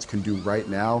and robots can do right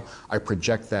now, I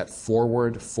project that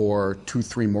forward for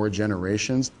 2-3 more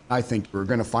generations. I think we're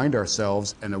going to find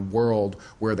ourselves in a world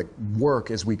where the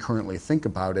work, as we currently think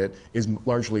about it, is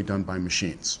largely done by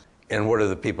machines. And what are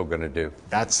the people going to do?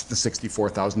 That's the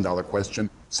 $64,000 question.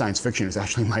 Science fiction is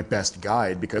actually my best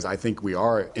guide because I think we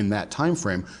are, in that time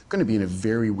frame, going to be in a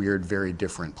very weird, very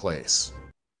different place.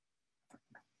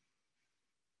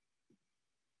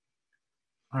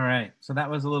 All right, so that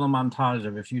was a little montage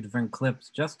of a few different clips,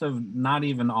 just of not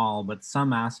even all, but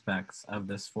some aspects of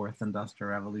this fourth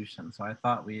industrial revolution. So I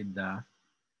thought we'd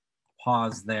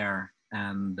pause there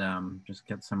and just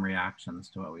get some reactions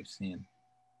to what we've seen.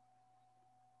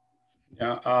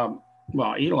 Yeah,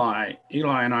 well, Eli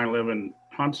and I live in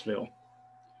Huntsville,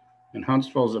 and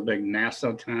Huntsville is a big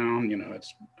NASA town. You know,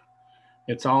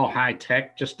 it's all high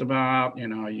tech, just about. You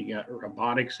know, you got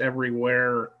robotics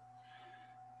everywhere.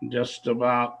 Just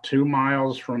about 2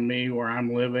 miles from me, where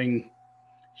I'm living,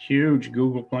 huge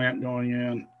Google plant going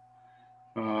in.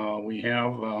 We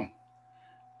have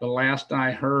the last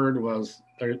I heard was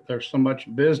there's so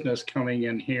much business coming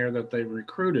in here that they've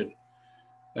recruited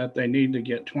that they need to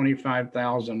get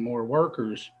 25,000 more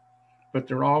workers, but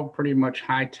they're all pretty much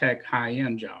high-tech,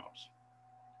 high-end jobs.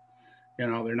 You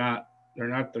know, they're not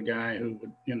the guy who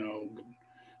would, you know,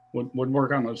 would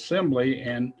work on assembly,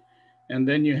 and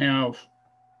then you have,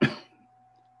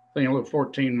 they live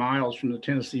 14 miles from the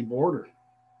Tennessee border.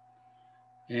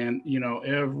 And, you know,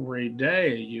 every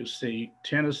day you see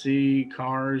Tennessee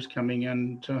cars coming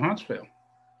into Huntsville.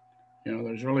 You know,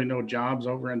 there's really no jobs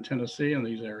over in Tennessee in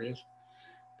these areas,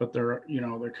 but they're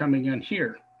coming in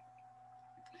here.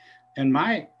 And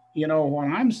you know, what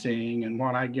I'm seeing and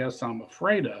what I guess I'm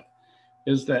afraid of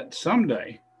is that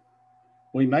someday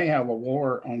we may have a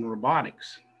war on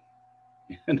robotics.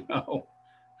 You know,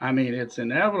 I mean, it's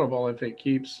inevitable if it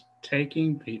keeps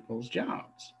taking people's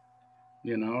jobs.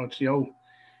 You know, it's the old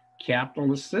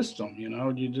capitalist system. You know,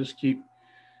 you just keep,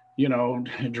 you know,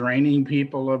 draining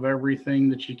people of everything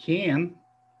that you can,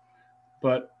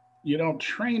 but you don't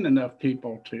train enough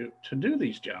people to do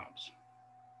these jobs.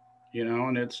 You know,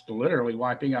 and it's literally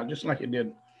wiping out, just like it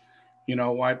did, you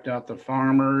know, wiped out the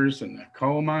farmers and the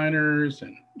coal miners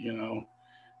and, you know,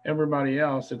 everybody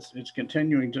else. It's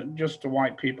continuing to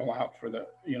wipe people out for the,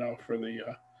 you know, for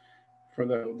the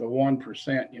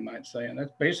 1%, you might say. And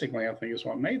that's basically, I think, is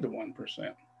what made the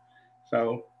 1%.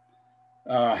 So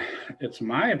it's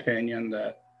my opinion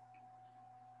that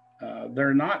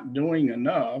they're not doing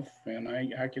enough. And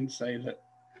I can say that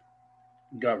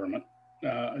government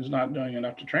is not doing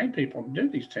enough to train people to do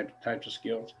these types of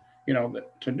skills, you know,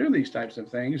 to do these types of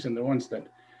things. And the ones that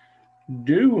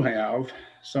do have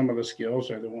some of the skills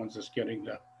are the ones that's getting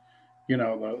the, you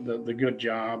know, the good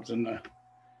jobs and the,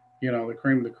 you know, the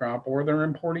cream of the crop, or they're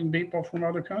importing people from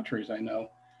other countries, I know,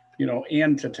 you know,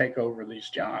 in to take over these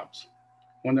jobs.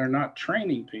 When they're not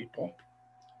training people,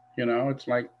 you know, it's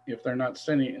like if they're not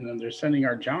sending, and then they're sending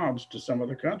our jobs to some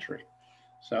other country.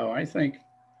 So I think,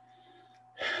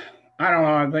 I don't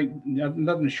know, I think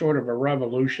nothing short of a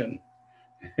revolution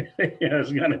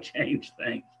is going to change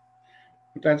things.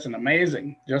 But that's just an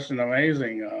amazing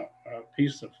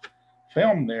piece of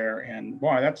film there. And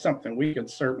boy, that's something we could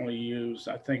certainly use.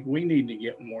 I think we need to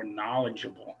get more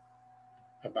knowledgeable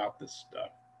about this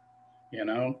stuff, you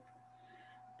know?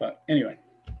 But anyway,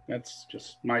 that's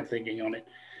just my thinking on it.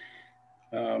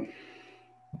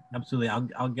 Absolutely.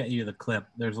 I'll get you the clip.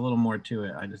 There's a little more to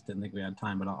it. I just didn't think we had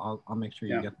time, but I'll make sure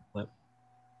you get the clip.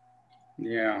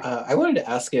 Yeah. I wanted to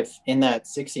ask if in that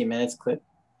 60 minutes clip,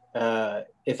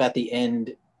 if at the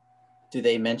end, do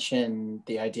they mention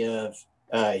the idea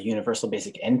of universal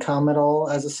basic income at all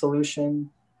as a solution,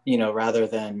 you know, rather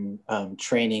than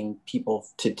training people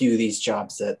to do these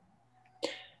jobs that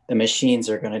the machines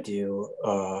are going to do,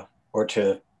 or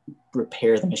to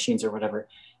repair the machines or whatever?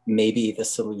 Maybe the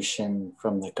solution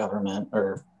from the government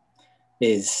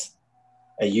is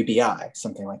a UBI,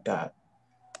 something like that.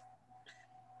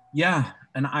 Yeah,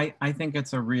 and I think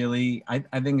it's I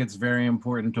think it's very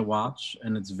important to watch,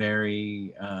 and it's a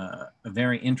very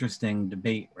interesting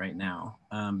debate right now,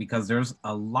 because there's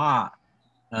a lot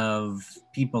of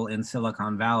people in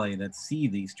Silicon Valley that see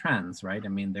these trends, right? I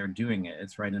mean, they're doing it.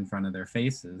 It's right in front of their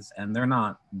faces, and they're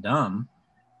not dumb,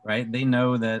 right? They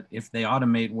know that if they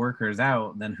automate workers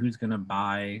out, then who's going to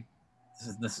buy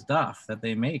the stuff that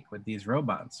they make with these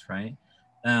robots, right?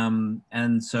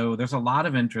 And so there's a lot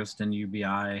of interest in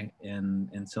UBI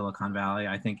in Silicon Valley.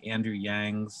 I think Andrew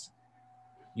Yang's,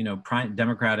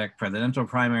 Democratic presidential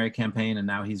primary campaign, and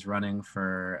now he's running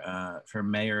for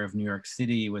mayor of New York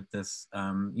City with this,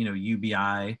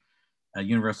 UBI,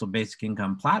 Universal Basic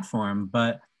Income platform.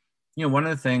 But one of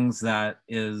the things that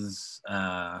is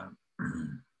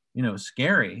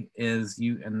scary is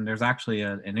and there's actually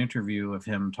an interview of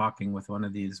him talking with one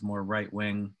of these more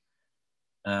right-wing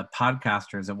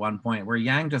podcasters at one point, where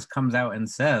Yang just comes out and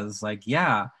says, like,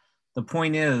 yeah, the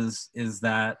point is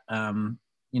that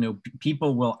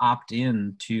people will opt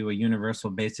in to a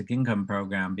universal basic income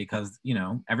program because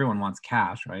everyone wants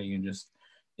cash, right?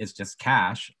 It's just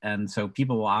cash, and so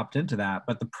people will opt into that,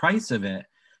 but the price of it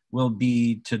will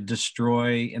be to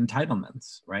destroy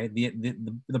entitlements, right?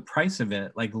 The price of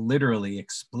it, like literally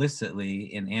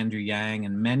explicitly in Andrew Yang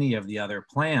and many of the other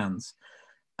plans,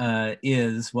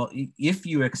 is, well, if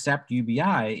you accept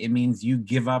UBI, it means you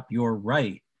give up your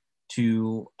right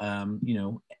to,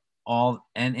 all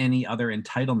and any other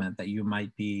entitlement that you might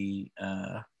be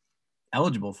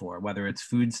eligible for, whether it's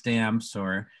food stamps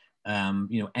or,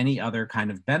 any other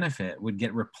kind of benefit would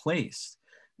get replaced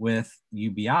with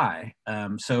UBI.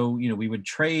 So, we would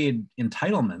trade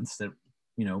entitlements that,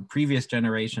 previous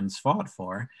generations fought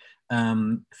for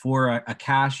a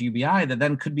cash UBI that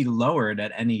then could be lowered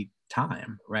at any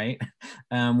time, right?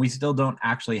 We still don't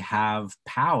actually have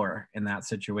power in that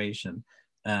situation,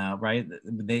 right?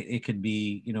 It could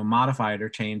be, modified or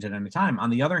changed at any time. On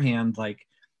the other hand, like,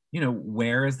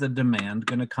 where is the demand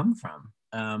going to come from?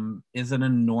 Is an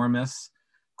enormous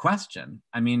question.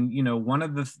 I mean, one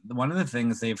of the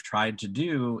things they've tried to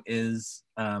do is,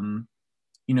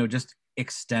 just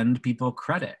extend people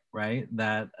credit, right?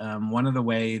 That one of the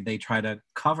way they try to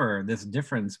cover this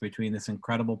difference between this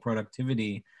incredible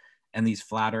productivity and these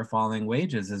flatter falling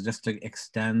wages is just to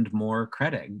extend more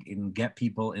credit and get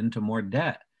people into more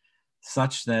debt,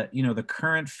 such that, the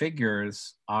current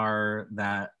figures are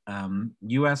that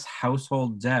US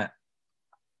household debt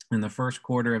in the first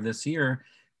quarter of this year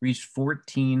reached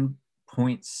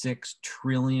 $14.6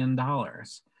 trillion.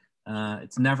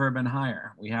 It's never been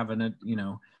higher. We have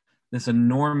this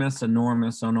enormous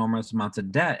amounts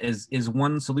of debt is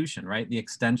one solution, right? The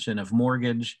extension of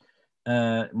mortgages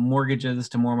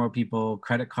to more and more people,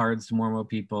 credit cards to more and more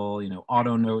people,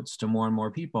 auto notes to more and more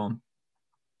people.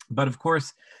 But of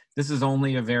course, this is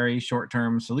only a very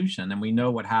short-term solution. And we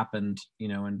know what happened,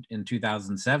 in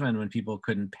 2007 when people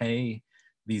couldn't pay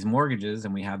these mortgages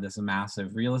and we had this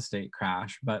massive real estate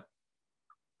crash. But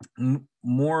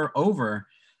moreover,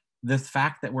 the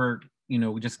fact that we're,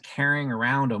 just carrying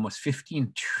around almost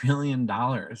 $15 trillion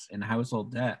in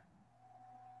household debt,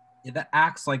 that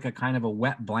acts like a kind of a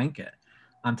wet blanket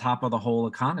on top of the whole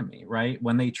economy, right?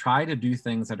 When they try to do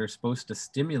things that are supposed to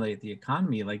stimulate the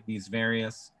economy, like these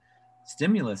various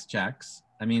stimulus checks.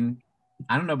 I mean,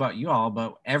 I don't know about you all,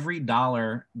 but every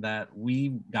dollar that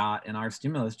we got in our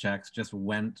stimulus checks just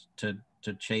went to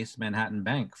Chase Manhattan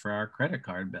Bank for our credit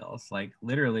card bills. Like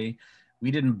literally, we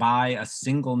didn't buy a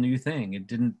single new thing. It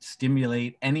didn't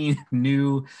stimulate any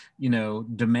new,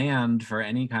 demand for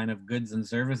any kind of goods and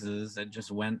services. It just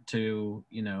went to,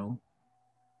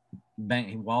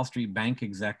 Wall Street bank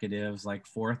executives like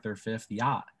fourth or fifth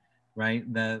yacht, right?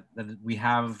 That we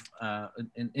have,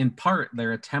 in part,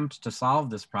 their attempt to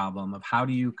solve this problem of how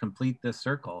do you complete this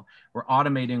circle? We're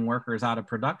automating workers out of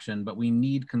production, but we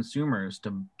need consumers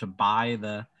to buy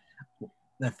the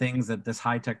things that this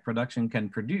high-tech production can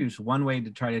produce. One way to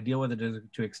try to deal with it is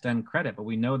to extend credit, but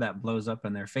we know that blows up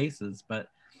in their faces. But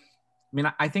I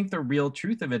mean, I think the real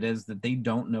truth of it is that they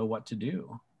don't know what to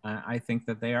do. I think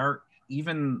that they are,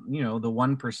 even, the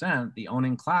 1%, the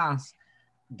owning class,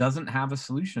 doesn't have a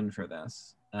solution for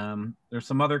this. There's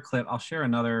some other clip. I'll share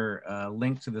another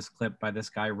link to this clip by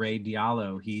this guy, Ray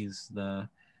Diallo. He's the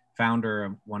founder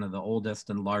of one of the oldest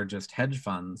and largest hedge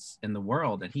funds in the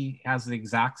world. And he has the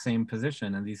exact same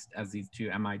position as these two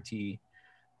MIT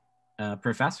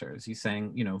professors. He's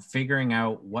saying, figuring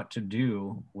out what to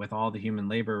do with all the human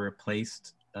labor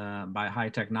replaced by high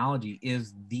technology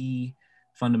is the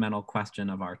fundamental question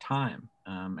of our time.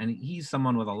 And he's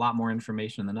someone with a lot more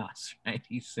information than us, right?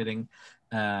 He's sitting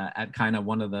at kind of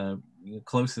one of the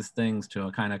closest things to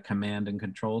a kind of command and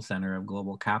control center of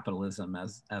global capitalism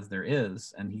as there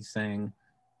is. And he's saying,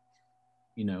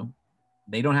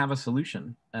 they don't have a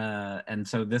solution. And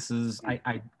so this is,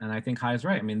 and I think Hai is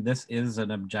right. I mean, this is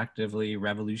an objectively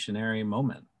revolutionary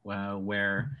moment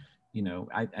where,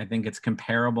 I think it's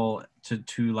comparable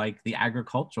to like the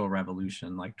agricultural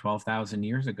revolution, like 12,000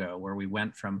 years ago, where we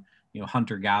went from,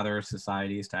 hunter-gatherer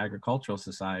societies to agricultural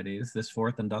societies. This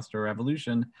fourth industrial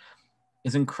revolution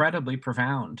is incredibly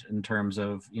profound in terms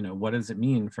of, what does it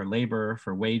mean for labor,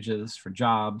 for wages, for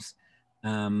jobs,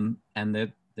 and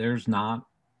that there's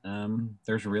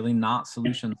really not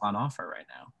solutions on offer right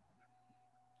now.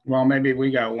 Well, maybe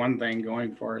we got one thing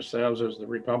going for ourselves as the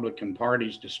Republican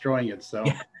Party's destroying itself.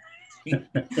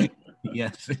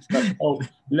 Yes.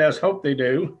 Let's hope they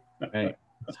do. Right.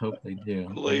 Let's hope they do.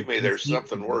 Believe me, there's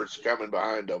something worse coming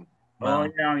behind them. Oh,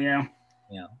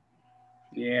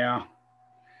 yeah.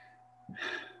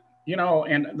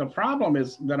 And the problem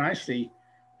is that I see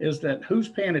is that who's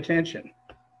paying attention?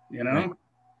 Right.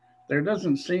 There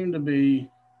doesn't seem to be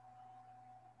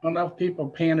enough people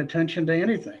paying attention to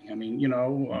anything. I mean,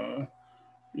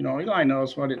 Eli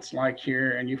knows what it's like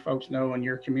here, and you folks know in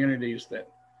your communities that,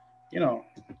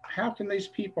 how can these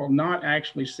people not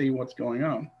actually see what's going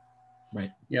on?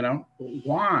 Right.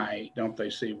 Why don't they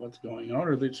see what's going on,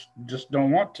 or they just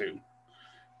don't want to?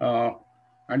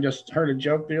 I just heard a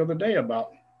joke the other day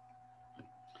about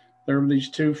there were these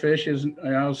two fishes,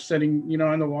 sitting,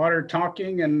 in the water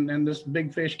talking, and this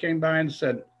big fish came by and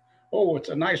said, "Oh, it's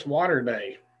a nice water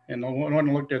day." And the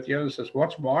one looked at the other and says,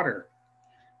 "What's water?"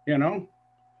 I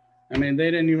mean,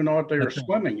 they didn't even know what they were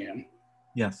swimming in.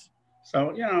 Yes.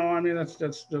 So, I mean,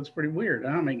 that's pretty weird.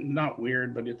 I mean, not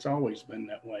weird, but it's always been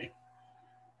that way.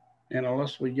 And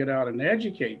unless we get out and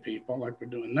educate people like we're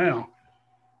doing now,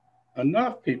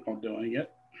 enough people doing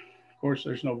it. Of course,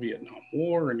 there's no Vietnam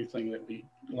War or anything that we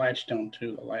latched on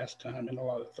to the last time in a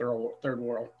lot of third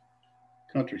world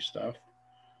country stuff.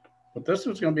 But this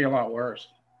is going to be a lot worse.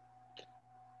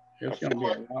 It's going to be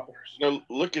a lot worse.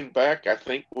 Looking back, I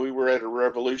think we were at a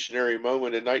revolutionary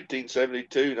moment in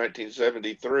 1972,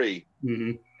 1973.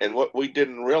 Mm-hmm. And what we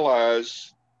didn't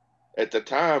realize at the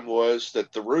time was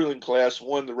that the ruling class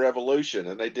won the revolution,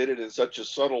 and they did it in such a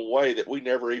subtle way that we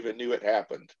never even knew it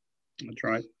happened. That's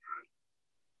right.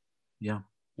 Yeah.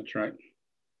 That's right.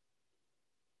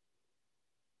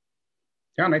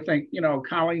 Yeah, and I think,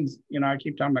 Colleen's, I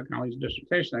keep talking about Colleen's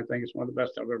dissertation. I think it's one of the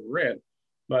best I've ever read.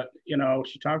 But,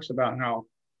 she talks about how,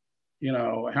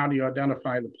 how do you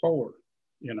identify the poor,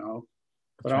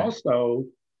 but right. Also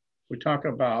we talk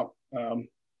about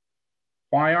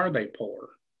why are they poor,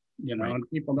 right. And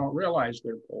people don't realize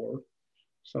they're poor.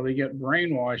 So they get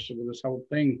brainwashed with this whole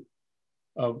thing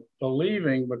of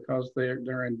believing because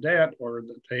they're in debt or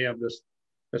that they have this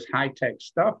high-tech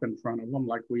stuff in front of them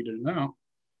like we do now,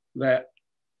 that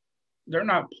they're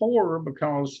not poor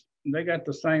because they got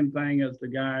the same thing as the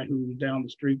guy who's down the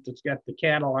street that's got the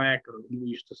Cadillac, or we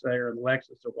used to say, or the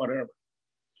Lexus or whatever.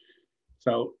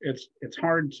 So it's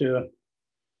hard to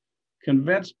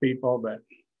convince people that,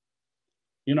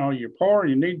 you're poor,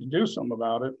 you need to do something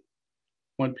about it,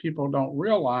 when people don't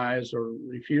realize or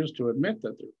refuse to admit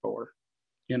that they're poor,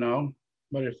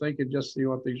 But if they could just see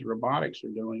what these robotics are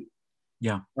doing,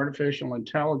 artificial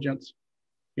intelligence,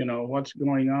 what's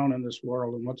going on in this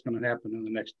world and what's going to happen in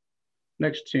the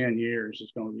next 10 years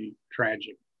is going to be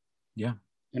tragic. Yeah.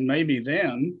 And maybe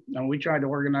then, we tried to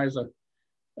organize a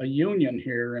union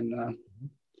here in,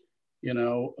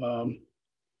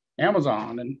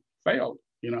 Amazon and failed.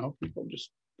 People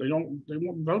just, they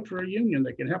won't vote for a union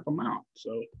that can help them out.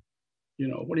 So,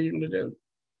 what are you going to do?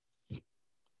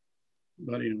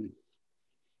 But anyway,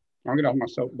 I'll get off my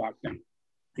soapbox now.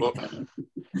 Well,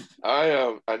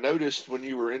 I noticed when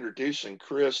you were introducing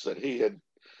Chris that he had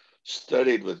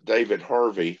studied with David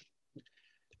Harvey,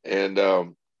 and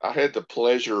I had the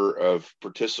pleasure of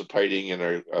participating in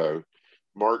a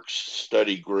Marx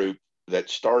study group that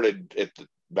started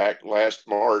back last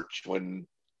March when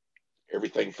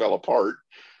everything fell apart,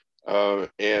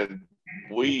 and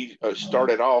we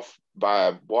started off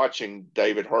by watching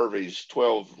David Harvey's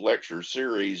 12 lecture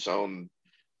series on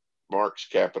Marx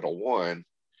Capital One.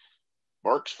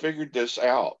 Marx figured this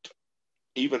out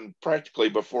even practically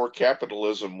before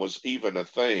capitalism was even a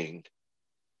thing.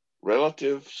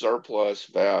 Relative surplus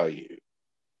value.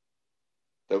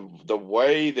 The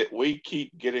way that we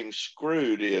keep getting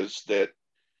screwed is that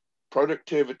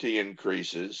productivity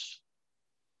increases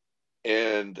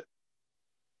and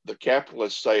the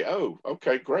capitalists say, "Oh,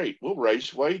 okay, great, we'll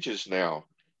raise wages now."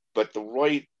 But the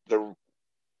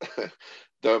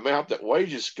the amount that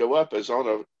wages go up is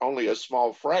on only a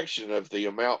small fraction of the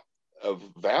amount of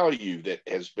value that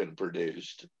has been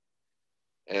produced.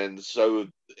 And so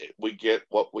we get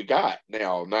what we got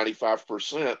now.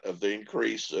 95% of the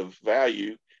increase of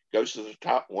value goes to the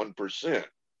top 1%.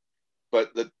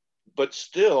 But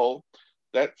still,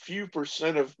 that few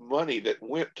percent of money that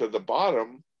went to the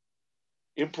bottom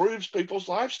improves people's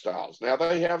lifestyles. Now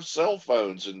they have cell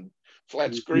phones and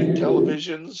flat screen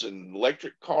televisions and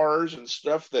electric cars and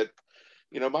stuff that,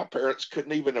 my parents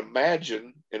couldn't even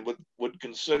imagine and would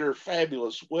consider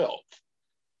fabulous wealth.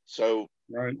 So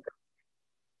right.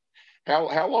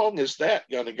 How long is that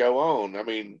going to go on? I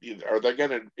mean, are they going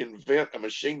to invent a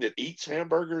machine that eats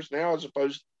hamburgers now as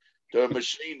opposed to a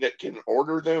machine that can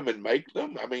order them and make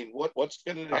them? I mean, what's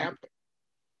going to happen?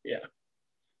 Yeah.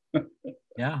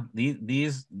 Yeah,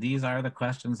 these are the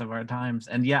questions of our times.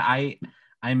 And yeah,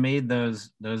 I made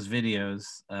those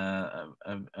videos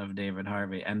of David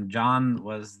Harvey, and John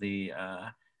was the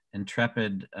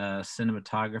intrepid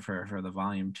cinematographer for the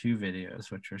Volume 2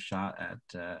 videos, which were shot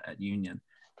at Union.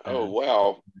 Oh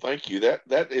wow! Thank you.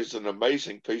 That is an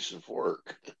amazing piece of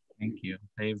work. Thank you.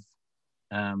 They've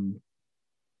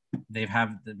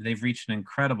reached an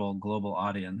incredible global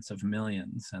audience of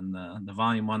millions, and the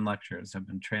Volume 1 lectures have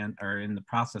been are in the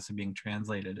process of being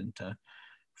translated into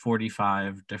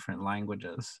 45 different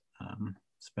languages.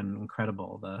 It's been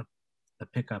incredible, the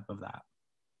pickup of that.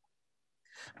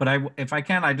 But if I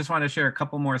can, I just want to share a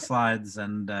couple more slides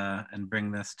and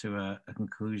bring this to a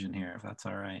conclusion here, if that's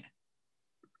all right.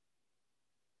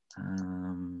 Why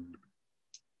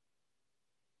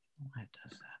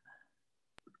does that?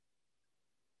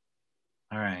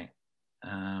 All right.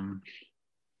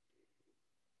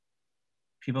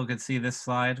 People could see this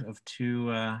slide of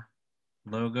two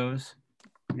logos.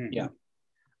 Yeah.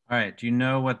 All right. Do you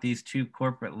know what these two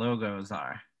corporate logos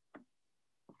are?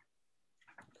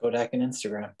 Kodak and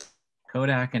Instagram.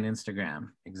 Kodak and Instagram,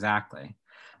 exactly.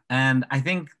 And I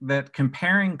think that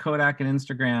comparing Kodak and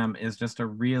Instagram is just a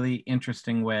really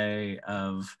interesting way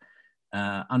of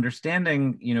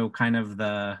understanding, kind of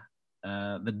the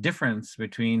difference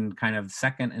between kind of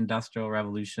second industrial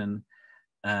revolution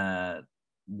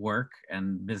work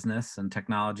and business and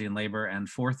technology and labor and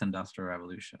fourth industrial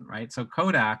revolution, right? So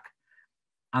Kodak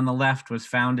on the left was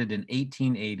founded in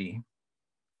 1880.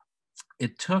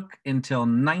 It took until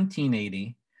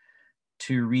 1980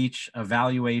 to reach a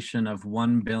valuation of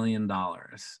 $1 billion.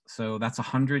 So that's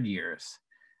 100 years.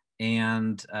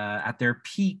 And at their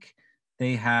peak,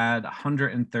 they had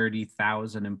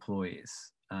 130,000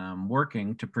 employees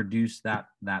working to produce that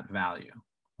value,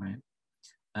 right?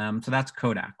 So that's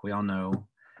Kodak. We all know,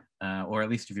 or at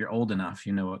least if you're old enough,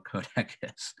 you know what Kodak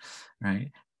is,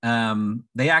 right?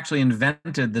 They actually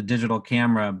invented the digital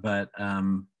camera, but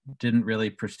didn't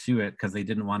really pursue it because they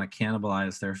didn't want to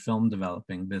cannibalize their film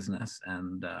developing business,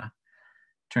 and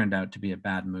turned out to be a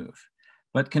bad move.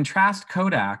 But contrast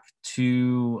Kodak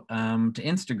to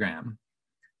Instagram,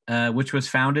 which was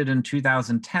founded in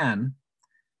 2010.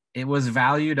 It was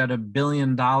valued at $1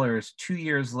 billion 2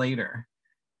 years later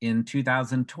in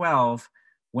 2012,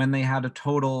 when they had a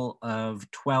total of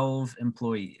 12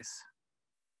 employees,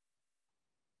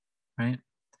 right?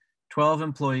 12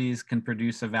 employees can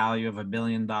produce a value of $1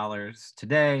 billion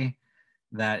today,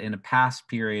 that in a past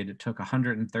period, it took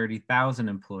 130,000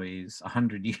 employees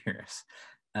 100 years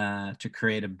to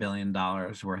create $1 billion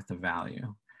worth of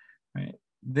value, right?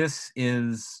 This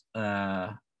is,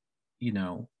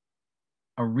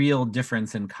 a real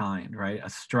difference in kind, right? A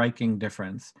striking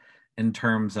difference in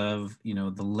terms of,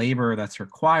 the labor that's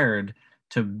required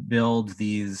to build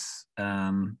these,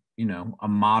 a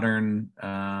modern,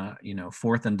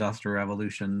 fourth industrial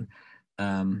revolution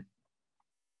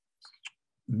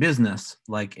business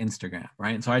like Instagram,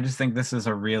 right? And so I just think this is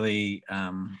a really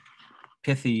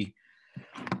pithy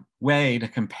way to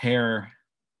compare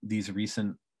these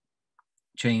recent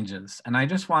changes. And I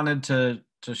just wanted to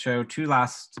show two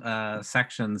last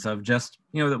sections of just,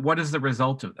 what is the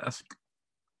result of this?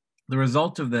 The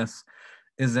result of this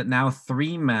is that now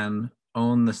 3 men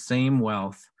own the same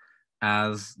wealth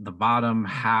as the bottom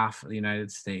half of the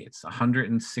United States,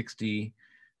 160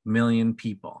 million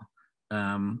people,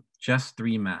 just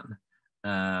 3 men,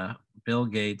 Bill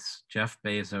Gates, Jeff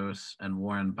Bezos, and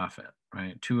Warren Buffett,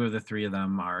 right? 2 of the 3 of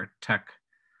them are tech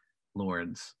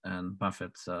lords, and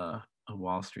Buffett's a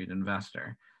Wall Street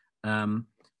investor.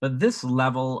 But this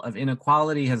level of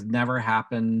inequality has never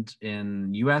happened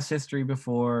in US history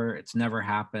before. It's never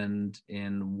happened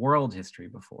in world history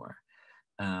before.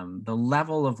 The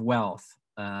level of wealth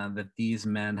that these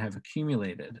men have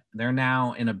accumulated, they're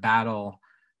now in a battle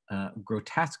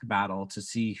grotesque battle to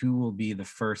see who will be the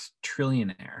first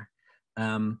trillionaire.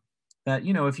 That,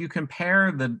 if you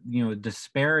compare the,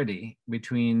 disparity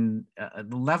between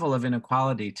the level of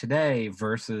inequality today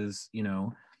versus,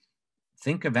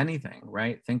 think of anything,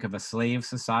 right? Think of a slave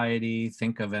society,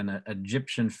 think of an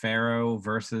Egyptian pharaoh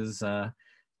versus,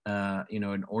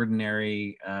 an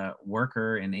ordinary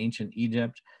worker in ancient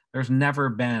Egypt. There's never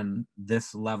been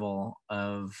this level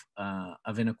of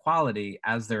inequality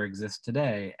as there exists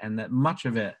today, and that much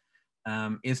of it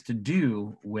is to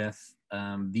do with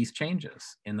these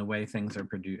changes in the way things are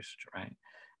produced, right?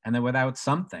 And that without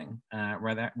something,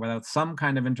 without some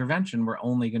kind of intervention, we're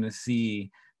only going to see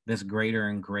this greater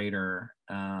and greater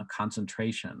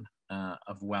concentration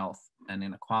of wealth and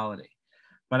inequality.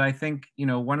 But I think,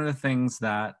 one of the things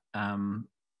that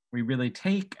we really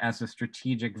take as a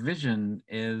strategic vision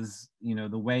is,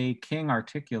 the way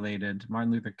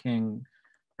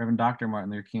Reverend Dr.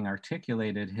 Martin Luther King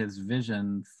articulated his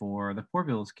vision for the Poor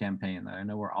People's Campaign that I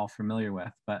know we're all familiar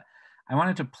with. But I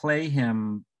wanted to play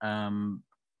him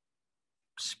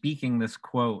speaking this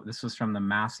quote. This was from the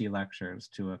Massey Lectures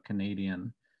to a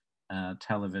Canadian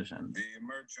television. The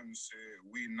emergency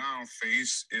we now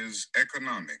face is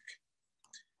economic,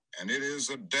 and it is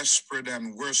a desperate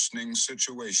and worsening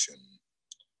situation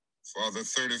for the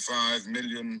 35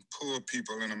 million poor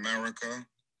people in America,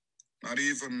 not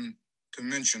even to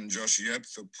mention just yet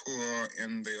the poor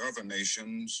in the other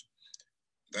nations.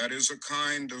 That is a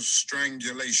kind of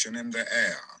strangulation in the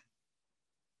air.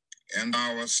 In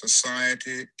our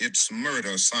society, it's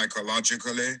murder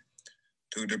psychologically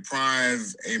to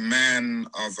deprive a man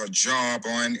of a job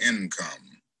or an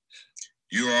income.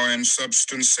 You are in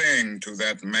substance saying to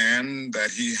that man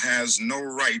that he has no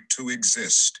right to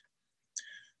exist.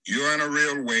 You are in a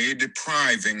real way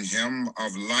depriving him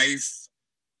of life,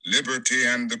 liberty,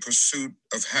 and the pursuit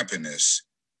of happiness,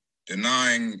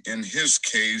 denying in his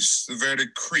case the very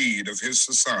creed of his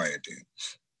society.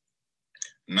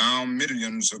 Now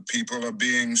millions of people are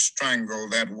being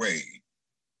strangled that way.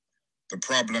 The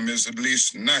problem is at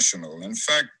least national. In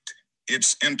fact,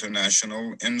 it's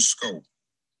international in scope.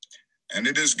 And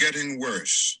it is getting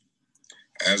worse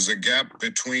as the gap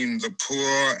between the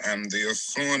poor and the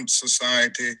affluent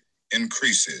society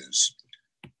increases.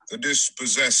 The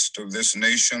dispossessed of this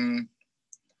nation,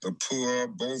 the poor,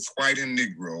 both white and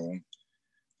Negro,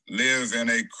 live in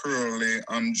a cruelly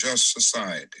unjust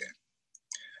society.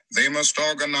 They must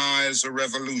organize a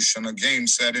revolution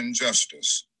against that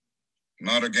injustice,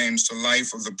 not against the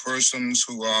life of the persons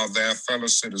who are their fellow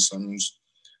citizens,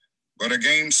 but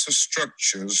against the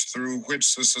structures through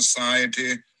which the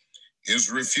society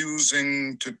is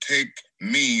refusing to take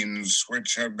means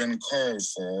which have been called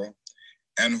for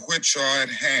and which are at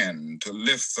hand to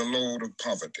lift the load of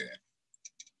poverty.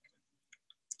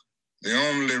 The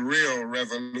only real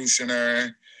revolutionary,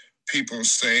 people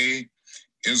say,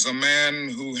 is a man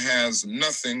who has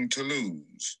nothing to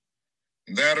lose.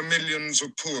 There are millions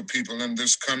of poor people in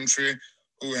this country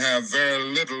who have very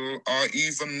little or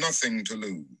even nothing to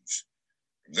lose.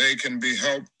 They can be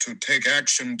helped to take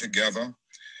action together.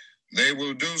 They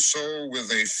will do so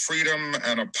with a freedom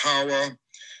and a power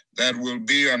that will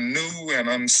be a new and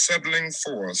unsettling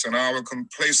force in our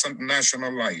complacent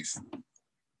national life.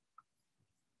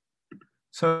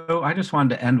 So I just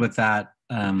wanted to end with that.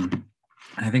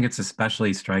 I think it's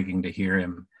especially striking to hear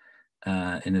him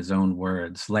in his own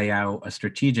words lay out a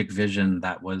strategic vision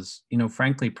that was,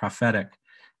 frankly prophetic,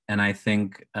 and I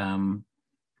think,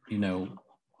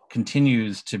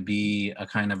 continues to be a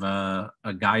kind of a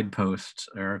guidepost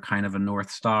or a kind of a North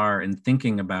Star in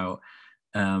thinking about,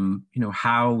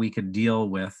 how we could deal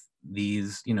with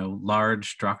these, large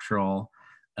structural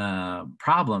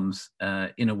problems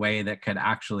in a way that could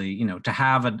actually, to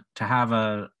have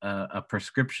a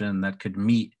prescription that could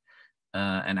meet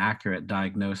an accurate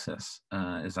diagnosis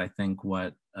is, I think,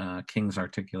 what King's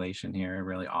articulation here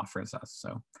really offers us.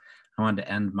 So I wanted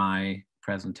to end my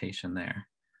presentation there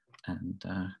and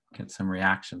get some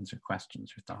reactions or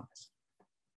questions or thoughts.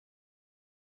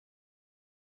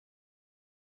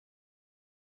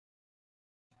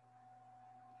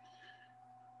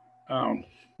 I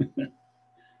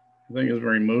think it's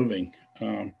very moving.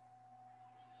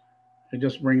 It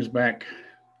just brings back,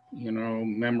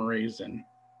 memories and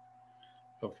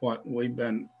of what we've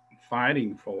been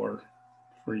fighting for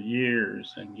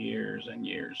years and years and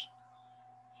years,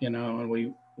 and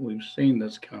we've seen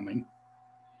this coming.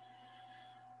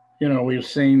 We've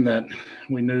seen that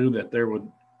we knew that there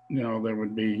would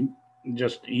be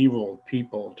just evil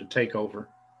people to take over.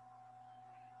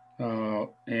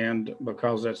 And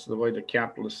because that's the way the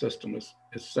capitalist system is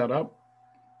set up,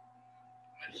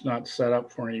 it's not set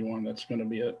up for anyone that's going to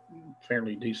be a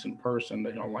fairly decent person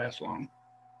that will last long.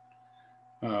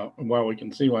 Well, we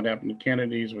can see what happened to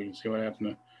Kennedy's, we can see what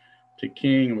happened to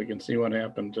King, we can see what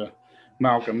happened to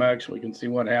Malcolm X, we can see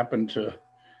what happened to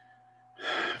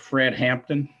Fred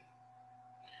Hampton.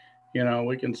 You know,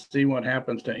 we can see what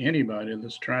happens to anybody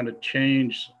that's trying to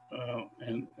change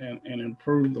and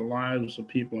improve the lives of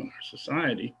people in our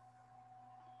society.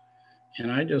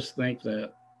 And I just think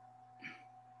that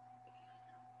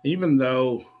even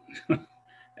though,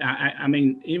 I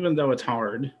mean, even though it's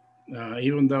hard,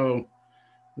 even though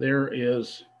there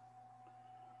is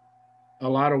a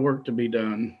lot of work to be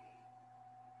done,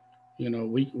 you know,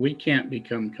 we can't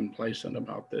become complacent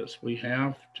about this. We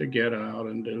have to get out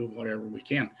and do whatever we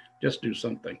can. Just do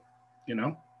something, you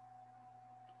know?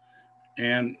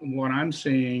 And what I'm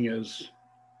seeing is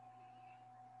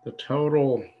the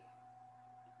total,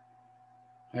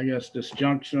 I guess,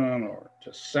 disjunction or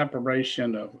just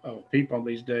separation of people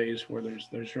these days where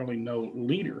there's really no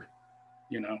leader,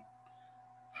 you know,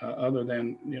 other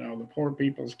than, you know, the Poor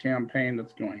People's Campaign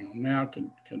that's going on now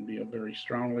can be a very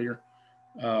strong leader.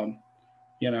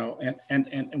 You know,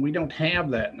 and we don't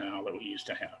have that now that we used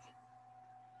to have.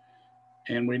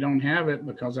 And we don't have it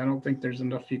because I don't think there's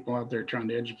enough people out there trying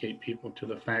to educate people to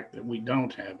the fact that we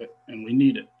don't have it and we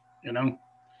need it, you know?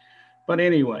 But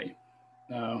anyway,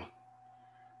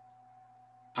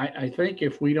 I think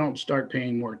if we don't start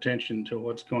paying more attention to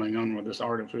what's going on with this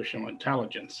artificial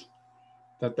intelligence,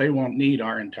 that they won't need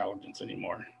our intelligence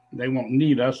anymore. They won't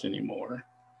need us anymore.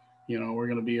 You know, we're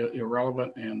going to be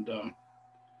irrelevant, and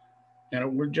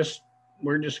we're just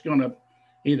going to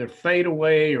either fade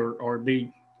away or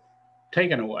be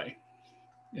taken away.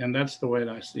 And that's the way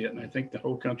that I see it. And I think the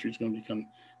whole country is going to become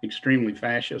extremely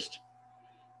fascist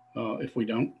if we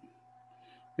don't.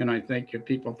 And I think if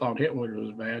people thought Hitler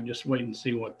was bad, just wait and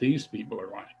see what these people are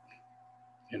like.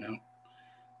 You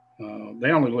know,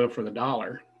 they only live for the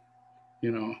dollar.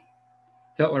 You know,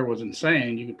 Hitler was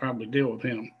insane. You could probably deal with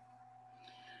him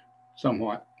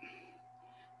somewhat,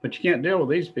 but you can't deal with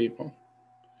these people.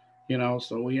 You know,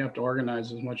 so we have to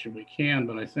organize as much as we can.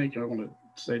 But I think I want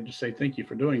to say thank you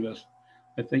for doing this.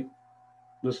 I think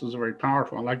this is very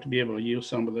powerful. I'd like to be able to use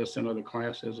some of this in other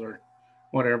classes or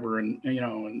whatever, and you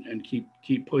know, and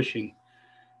keep pushing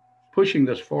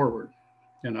this forward.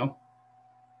 You know,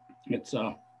 it's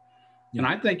and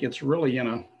I think it's really, you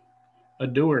know, a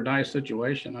do or die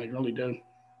situation. I really do,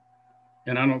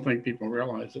 and I don't think people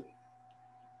realize it.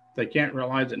 They can't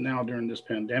realize it now during this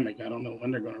pandemic. I don't know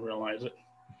when they're going to realize it,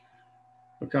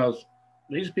 because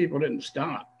these people didn't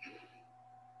stop.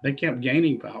 They kept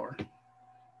gaining power.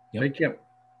 Yep. They kept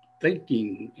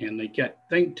thinking, and they kept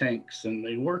think tanks, and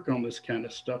they work on this kind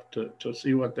of stuff to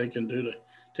see what they can do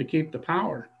to keep the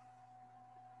power.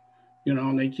 You know,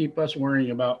 and they keep us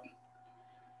worrying about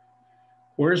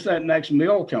where's that next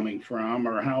meal coming from,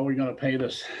 or how are we going to pay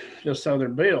this other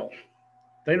bill.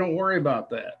 They don't worry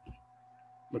about that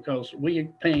because we're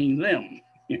paying them,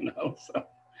 you know. So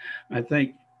I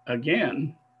think,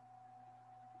 again,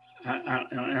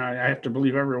 I have to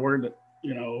believe every word that,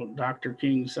 you know, Dr.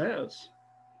 King says,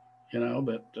 you know,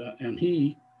 but and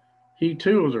he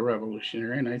too was a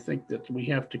revolutionary. And I think that we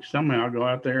have to somehow go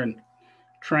out there and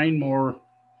train more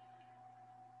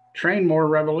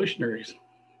revolutionaries,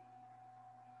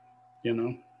 you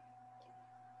know.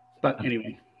 But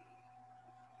anyway.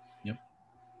 Yep.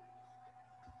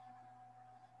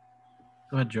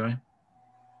 Go ahead, Joy.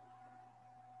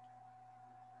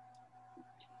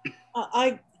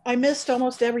 I missed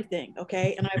almost everything,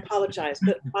 okay, and I apologize,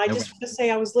 but I just want to say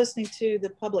I was listening to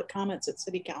the public comments at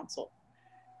City Council,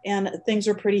 and things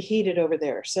are pretty heated over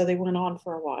there, so they went on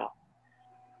for a while.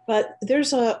 But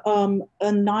there's a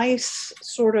nice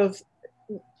sort of,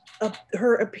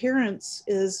 her appearance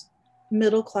is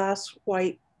middle-class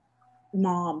white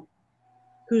mom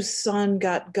whose son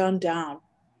got gunned down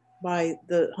by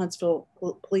the Huntsville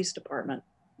Police Department.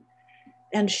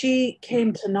 And she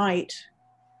came tonight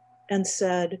and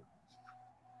said,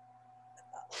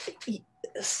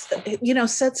 you know,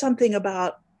 said something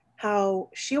about how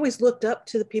she always looked up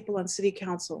to the people on City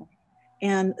Council.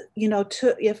 And, you know,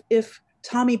 if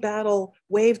Tommy Battle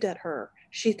waved at her,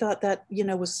 she thought that, you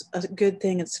know, was a good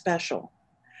thing and special.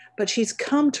 But she's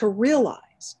come to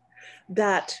realize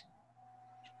that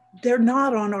they're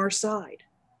not on our side.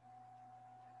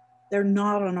 They're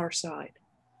not on our side.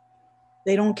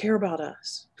 They don't care about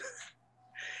us.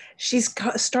 She's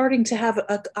starting to have,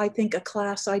 I think, a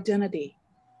class identity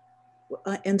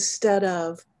instead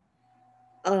of,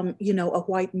 you know, a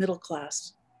white middle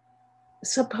class.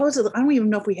 Supposedly, I don't even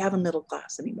know if we have a middle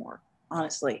class anymore,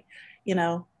 honestly. You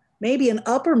know, maybe an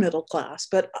upper middle class,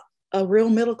 but a real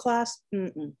middle class.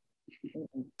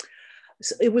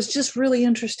 So it was just really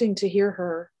interesting to hear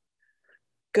her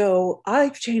go,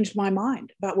 I've changed my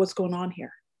mind about what's going on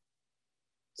here.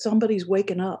 Somebody's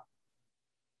waking up.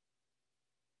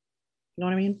 You know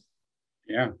what I mean?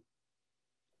 Yeah.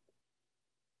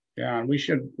 Yeah, and we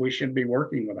should be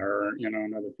working with her, you know,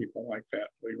 and other people like that.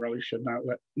 We really should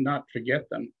not forget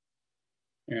them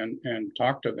and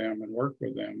talk to them and work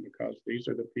with them, because these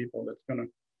are the people that's going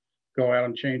to go out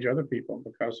and change other people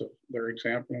because of their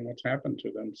example and what's happened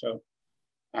to them. So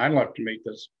I'd love to meet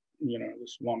this, you know,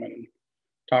 this woman and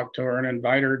talk to her and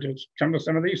invite her to come to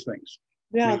some of these things.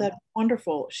 Yeah, that's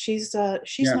wonderful. She's not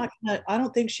gonna, I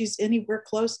don't think she's anywhere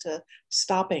close to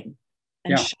stopping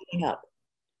and shutting up.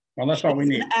 Well, that's what we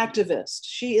need. She's an activist.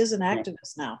 She is an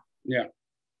activist now. Yeah.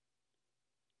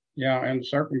 Yeah, and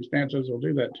circumstances will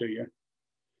do that to you.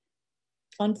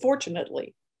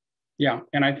 Unfortunately. Yeah,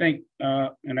 and I think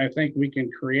we can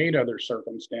create other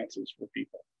circumstances for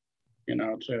people, you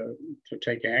know, to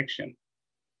take action.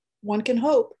 One can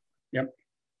hope. Yep.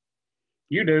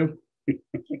 You do.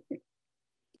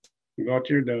 What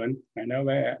you're doing, I know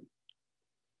that.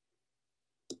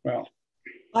 Well,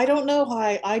 I don't know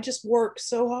how I just work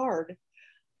so hard,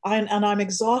 and I'm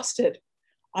exhausted.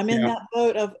 I'm in that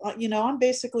boat of, you know, I'm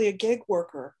basically a gig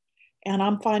worker, and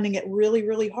I'm finding it really,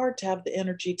 really hard to have the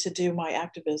energy to do my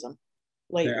activism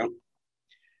lately.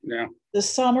 Yeah. This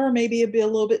summer maybe it'll be a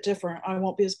little bit different. I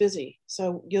won't be as busy,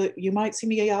 so you might see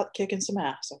me out kicking some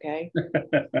ass. Okay.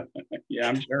 Yeah,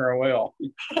 I'm sure I will.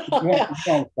 It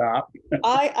won't stop.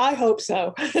 I hope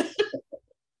so.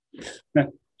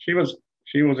 She was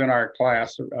in our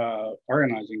class,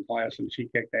 organizing class, and she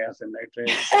kicked ass in there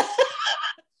too.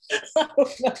 I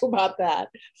don't know about that.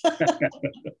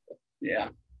 Yeah.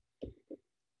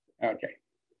 Okay.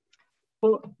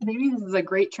 Well, maybe this is a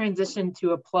great transition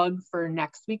to a plug for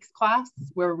next week's class,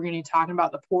 where we're going to be talking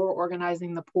about the poor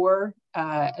organizing the poor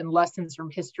and lessons from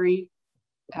history.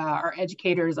 Our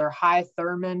educators are Hy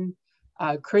Thurman,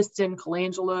 Kristen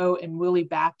Colangelo, and Willie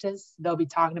Baptist. They'll be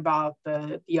talking about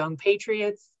the Young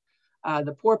Patriots,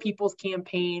 the Poor People's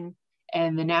Campaign,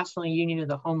 and the National Union of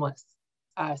the Homeless.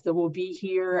 So we'll be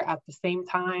here at the same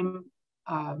time.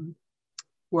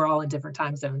 We're all in different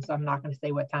time zones, so I'm not going to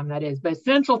say what time that is, but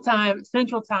Central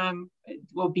Time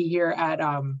will be here at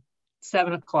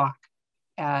 7 o'clock.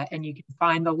 And you can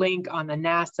find the link on the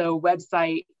NASO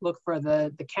website. Look for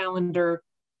the calendar,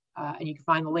 and you can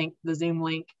find the link, the Zoom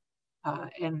link,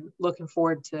 and looking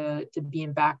forward to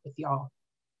being back with y'all.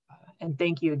 And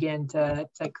thank you again to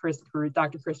Dr. Chris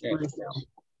Caruso.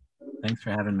 Thanks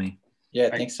for having me. Yeah,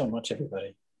 thanks so much,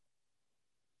 everybody.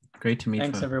 Great to meet you.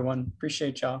 Thanks, everyone.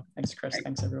 Appreciate y'all. Thanks, Chris.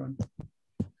 Thanks, everyone.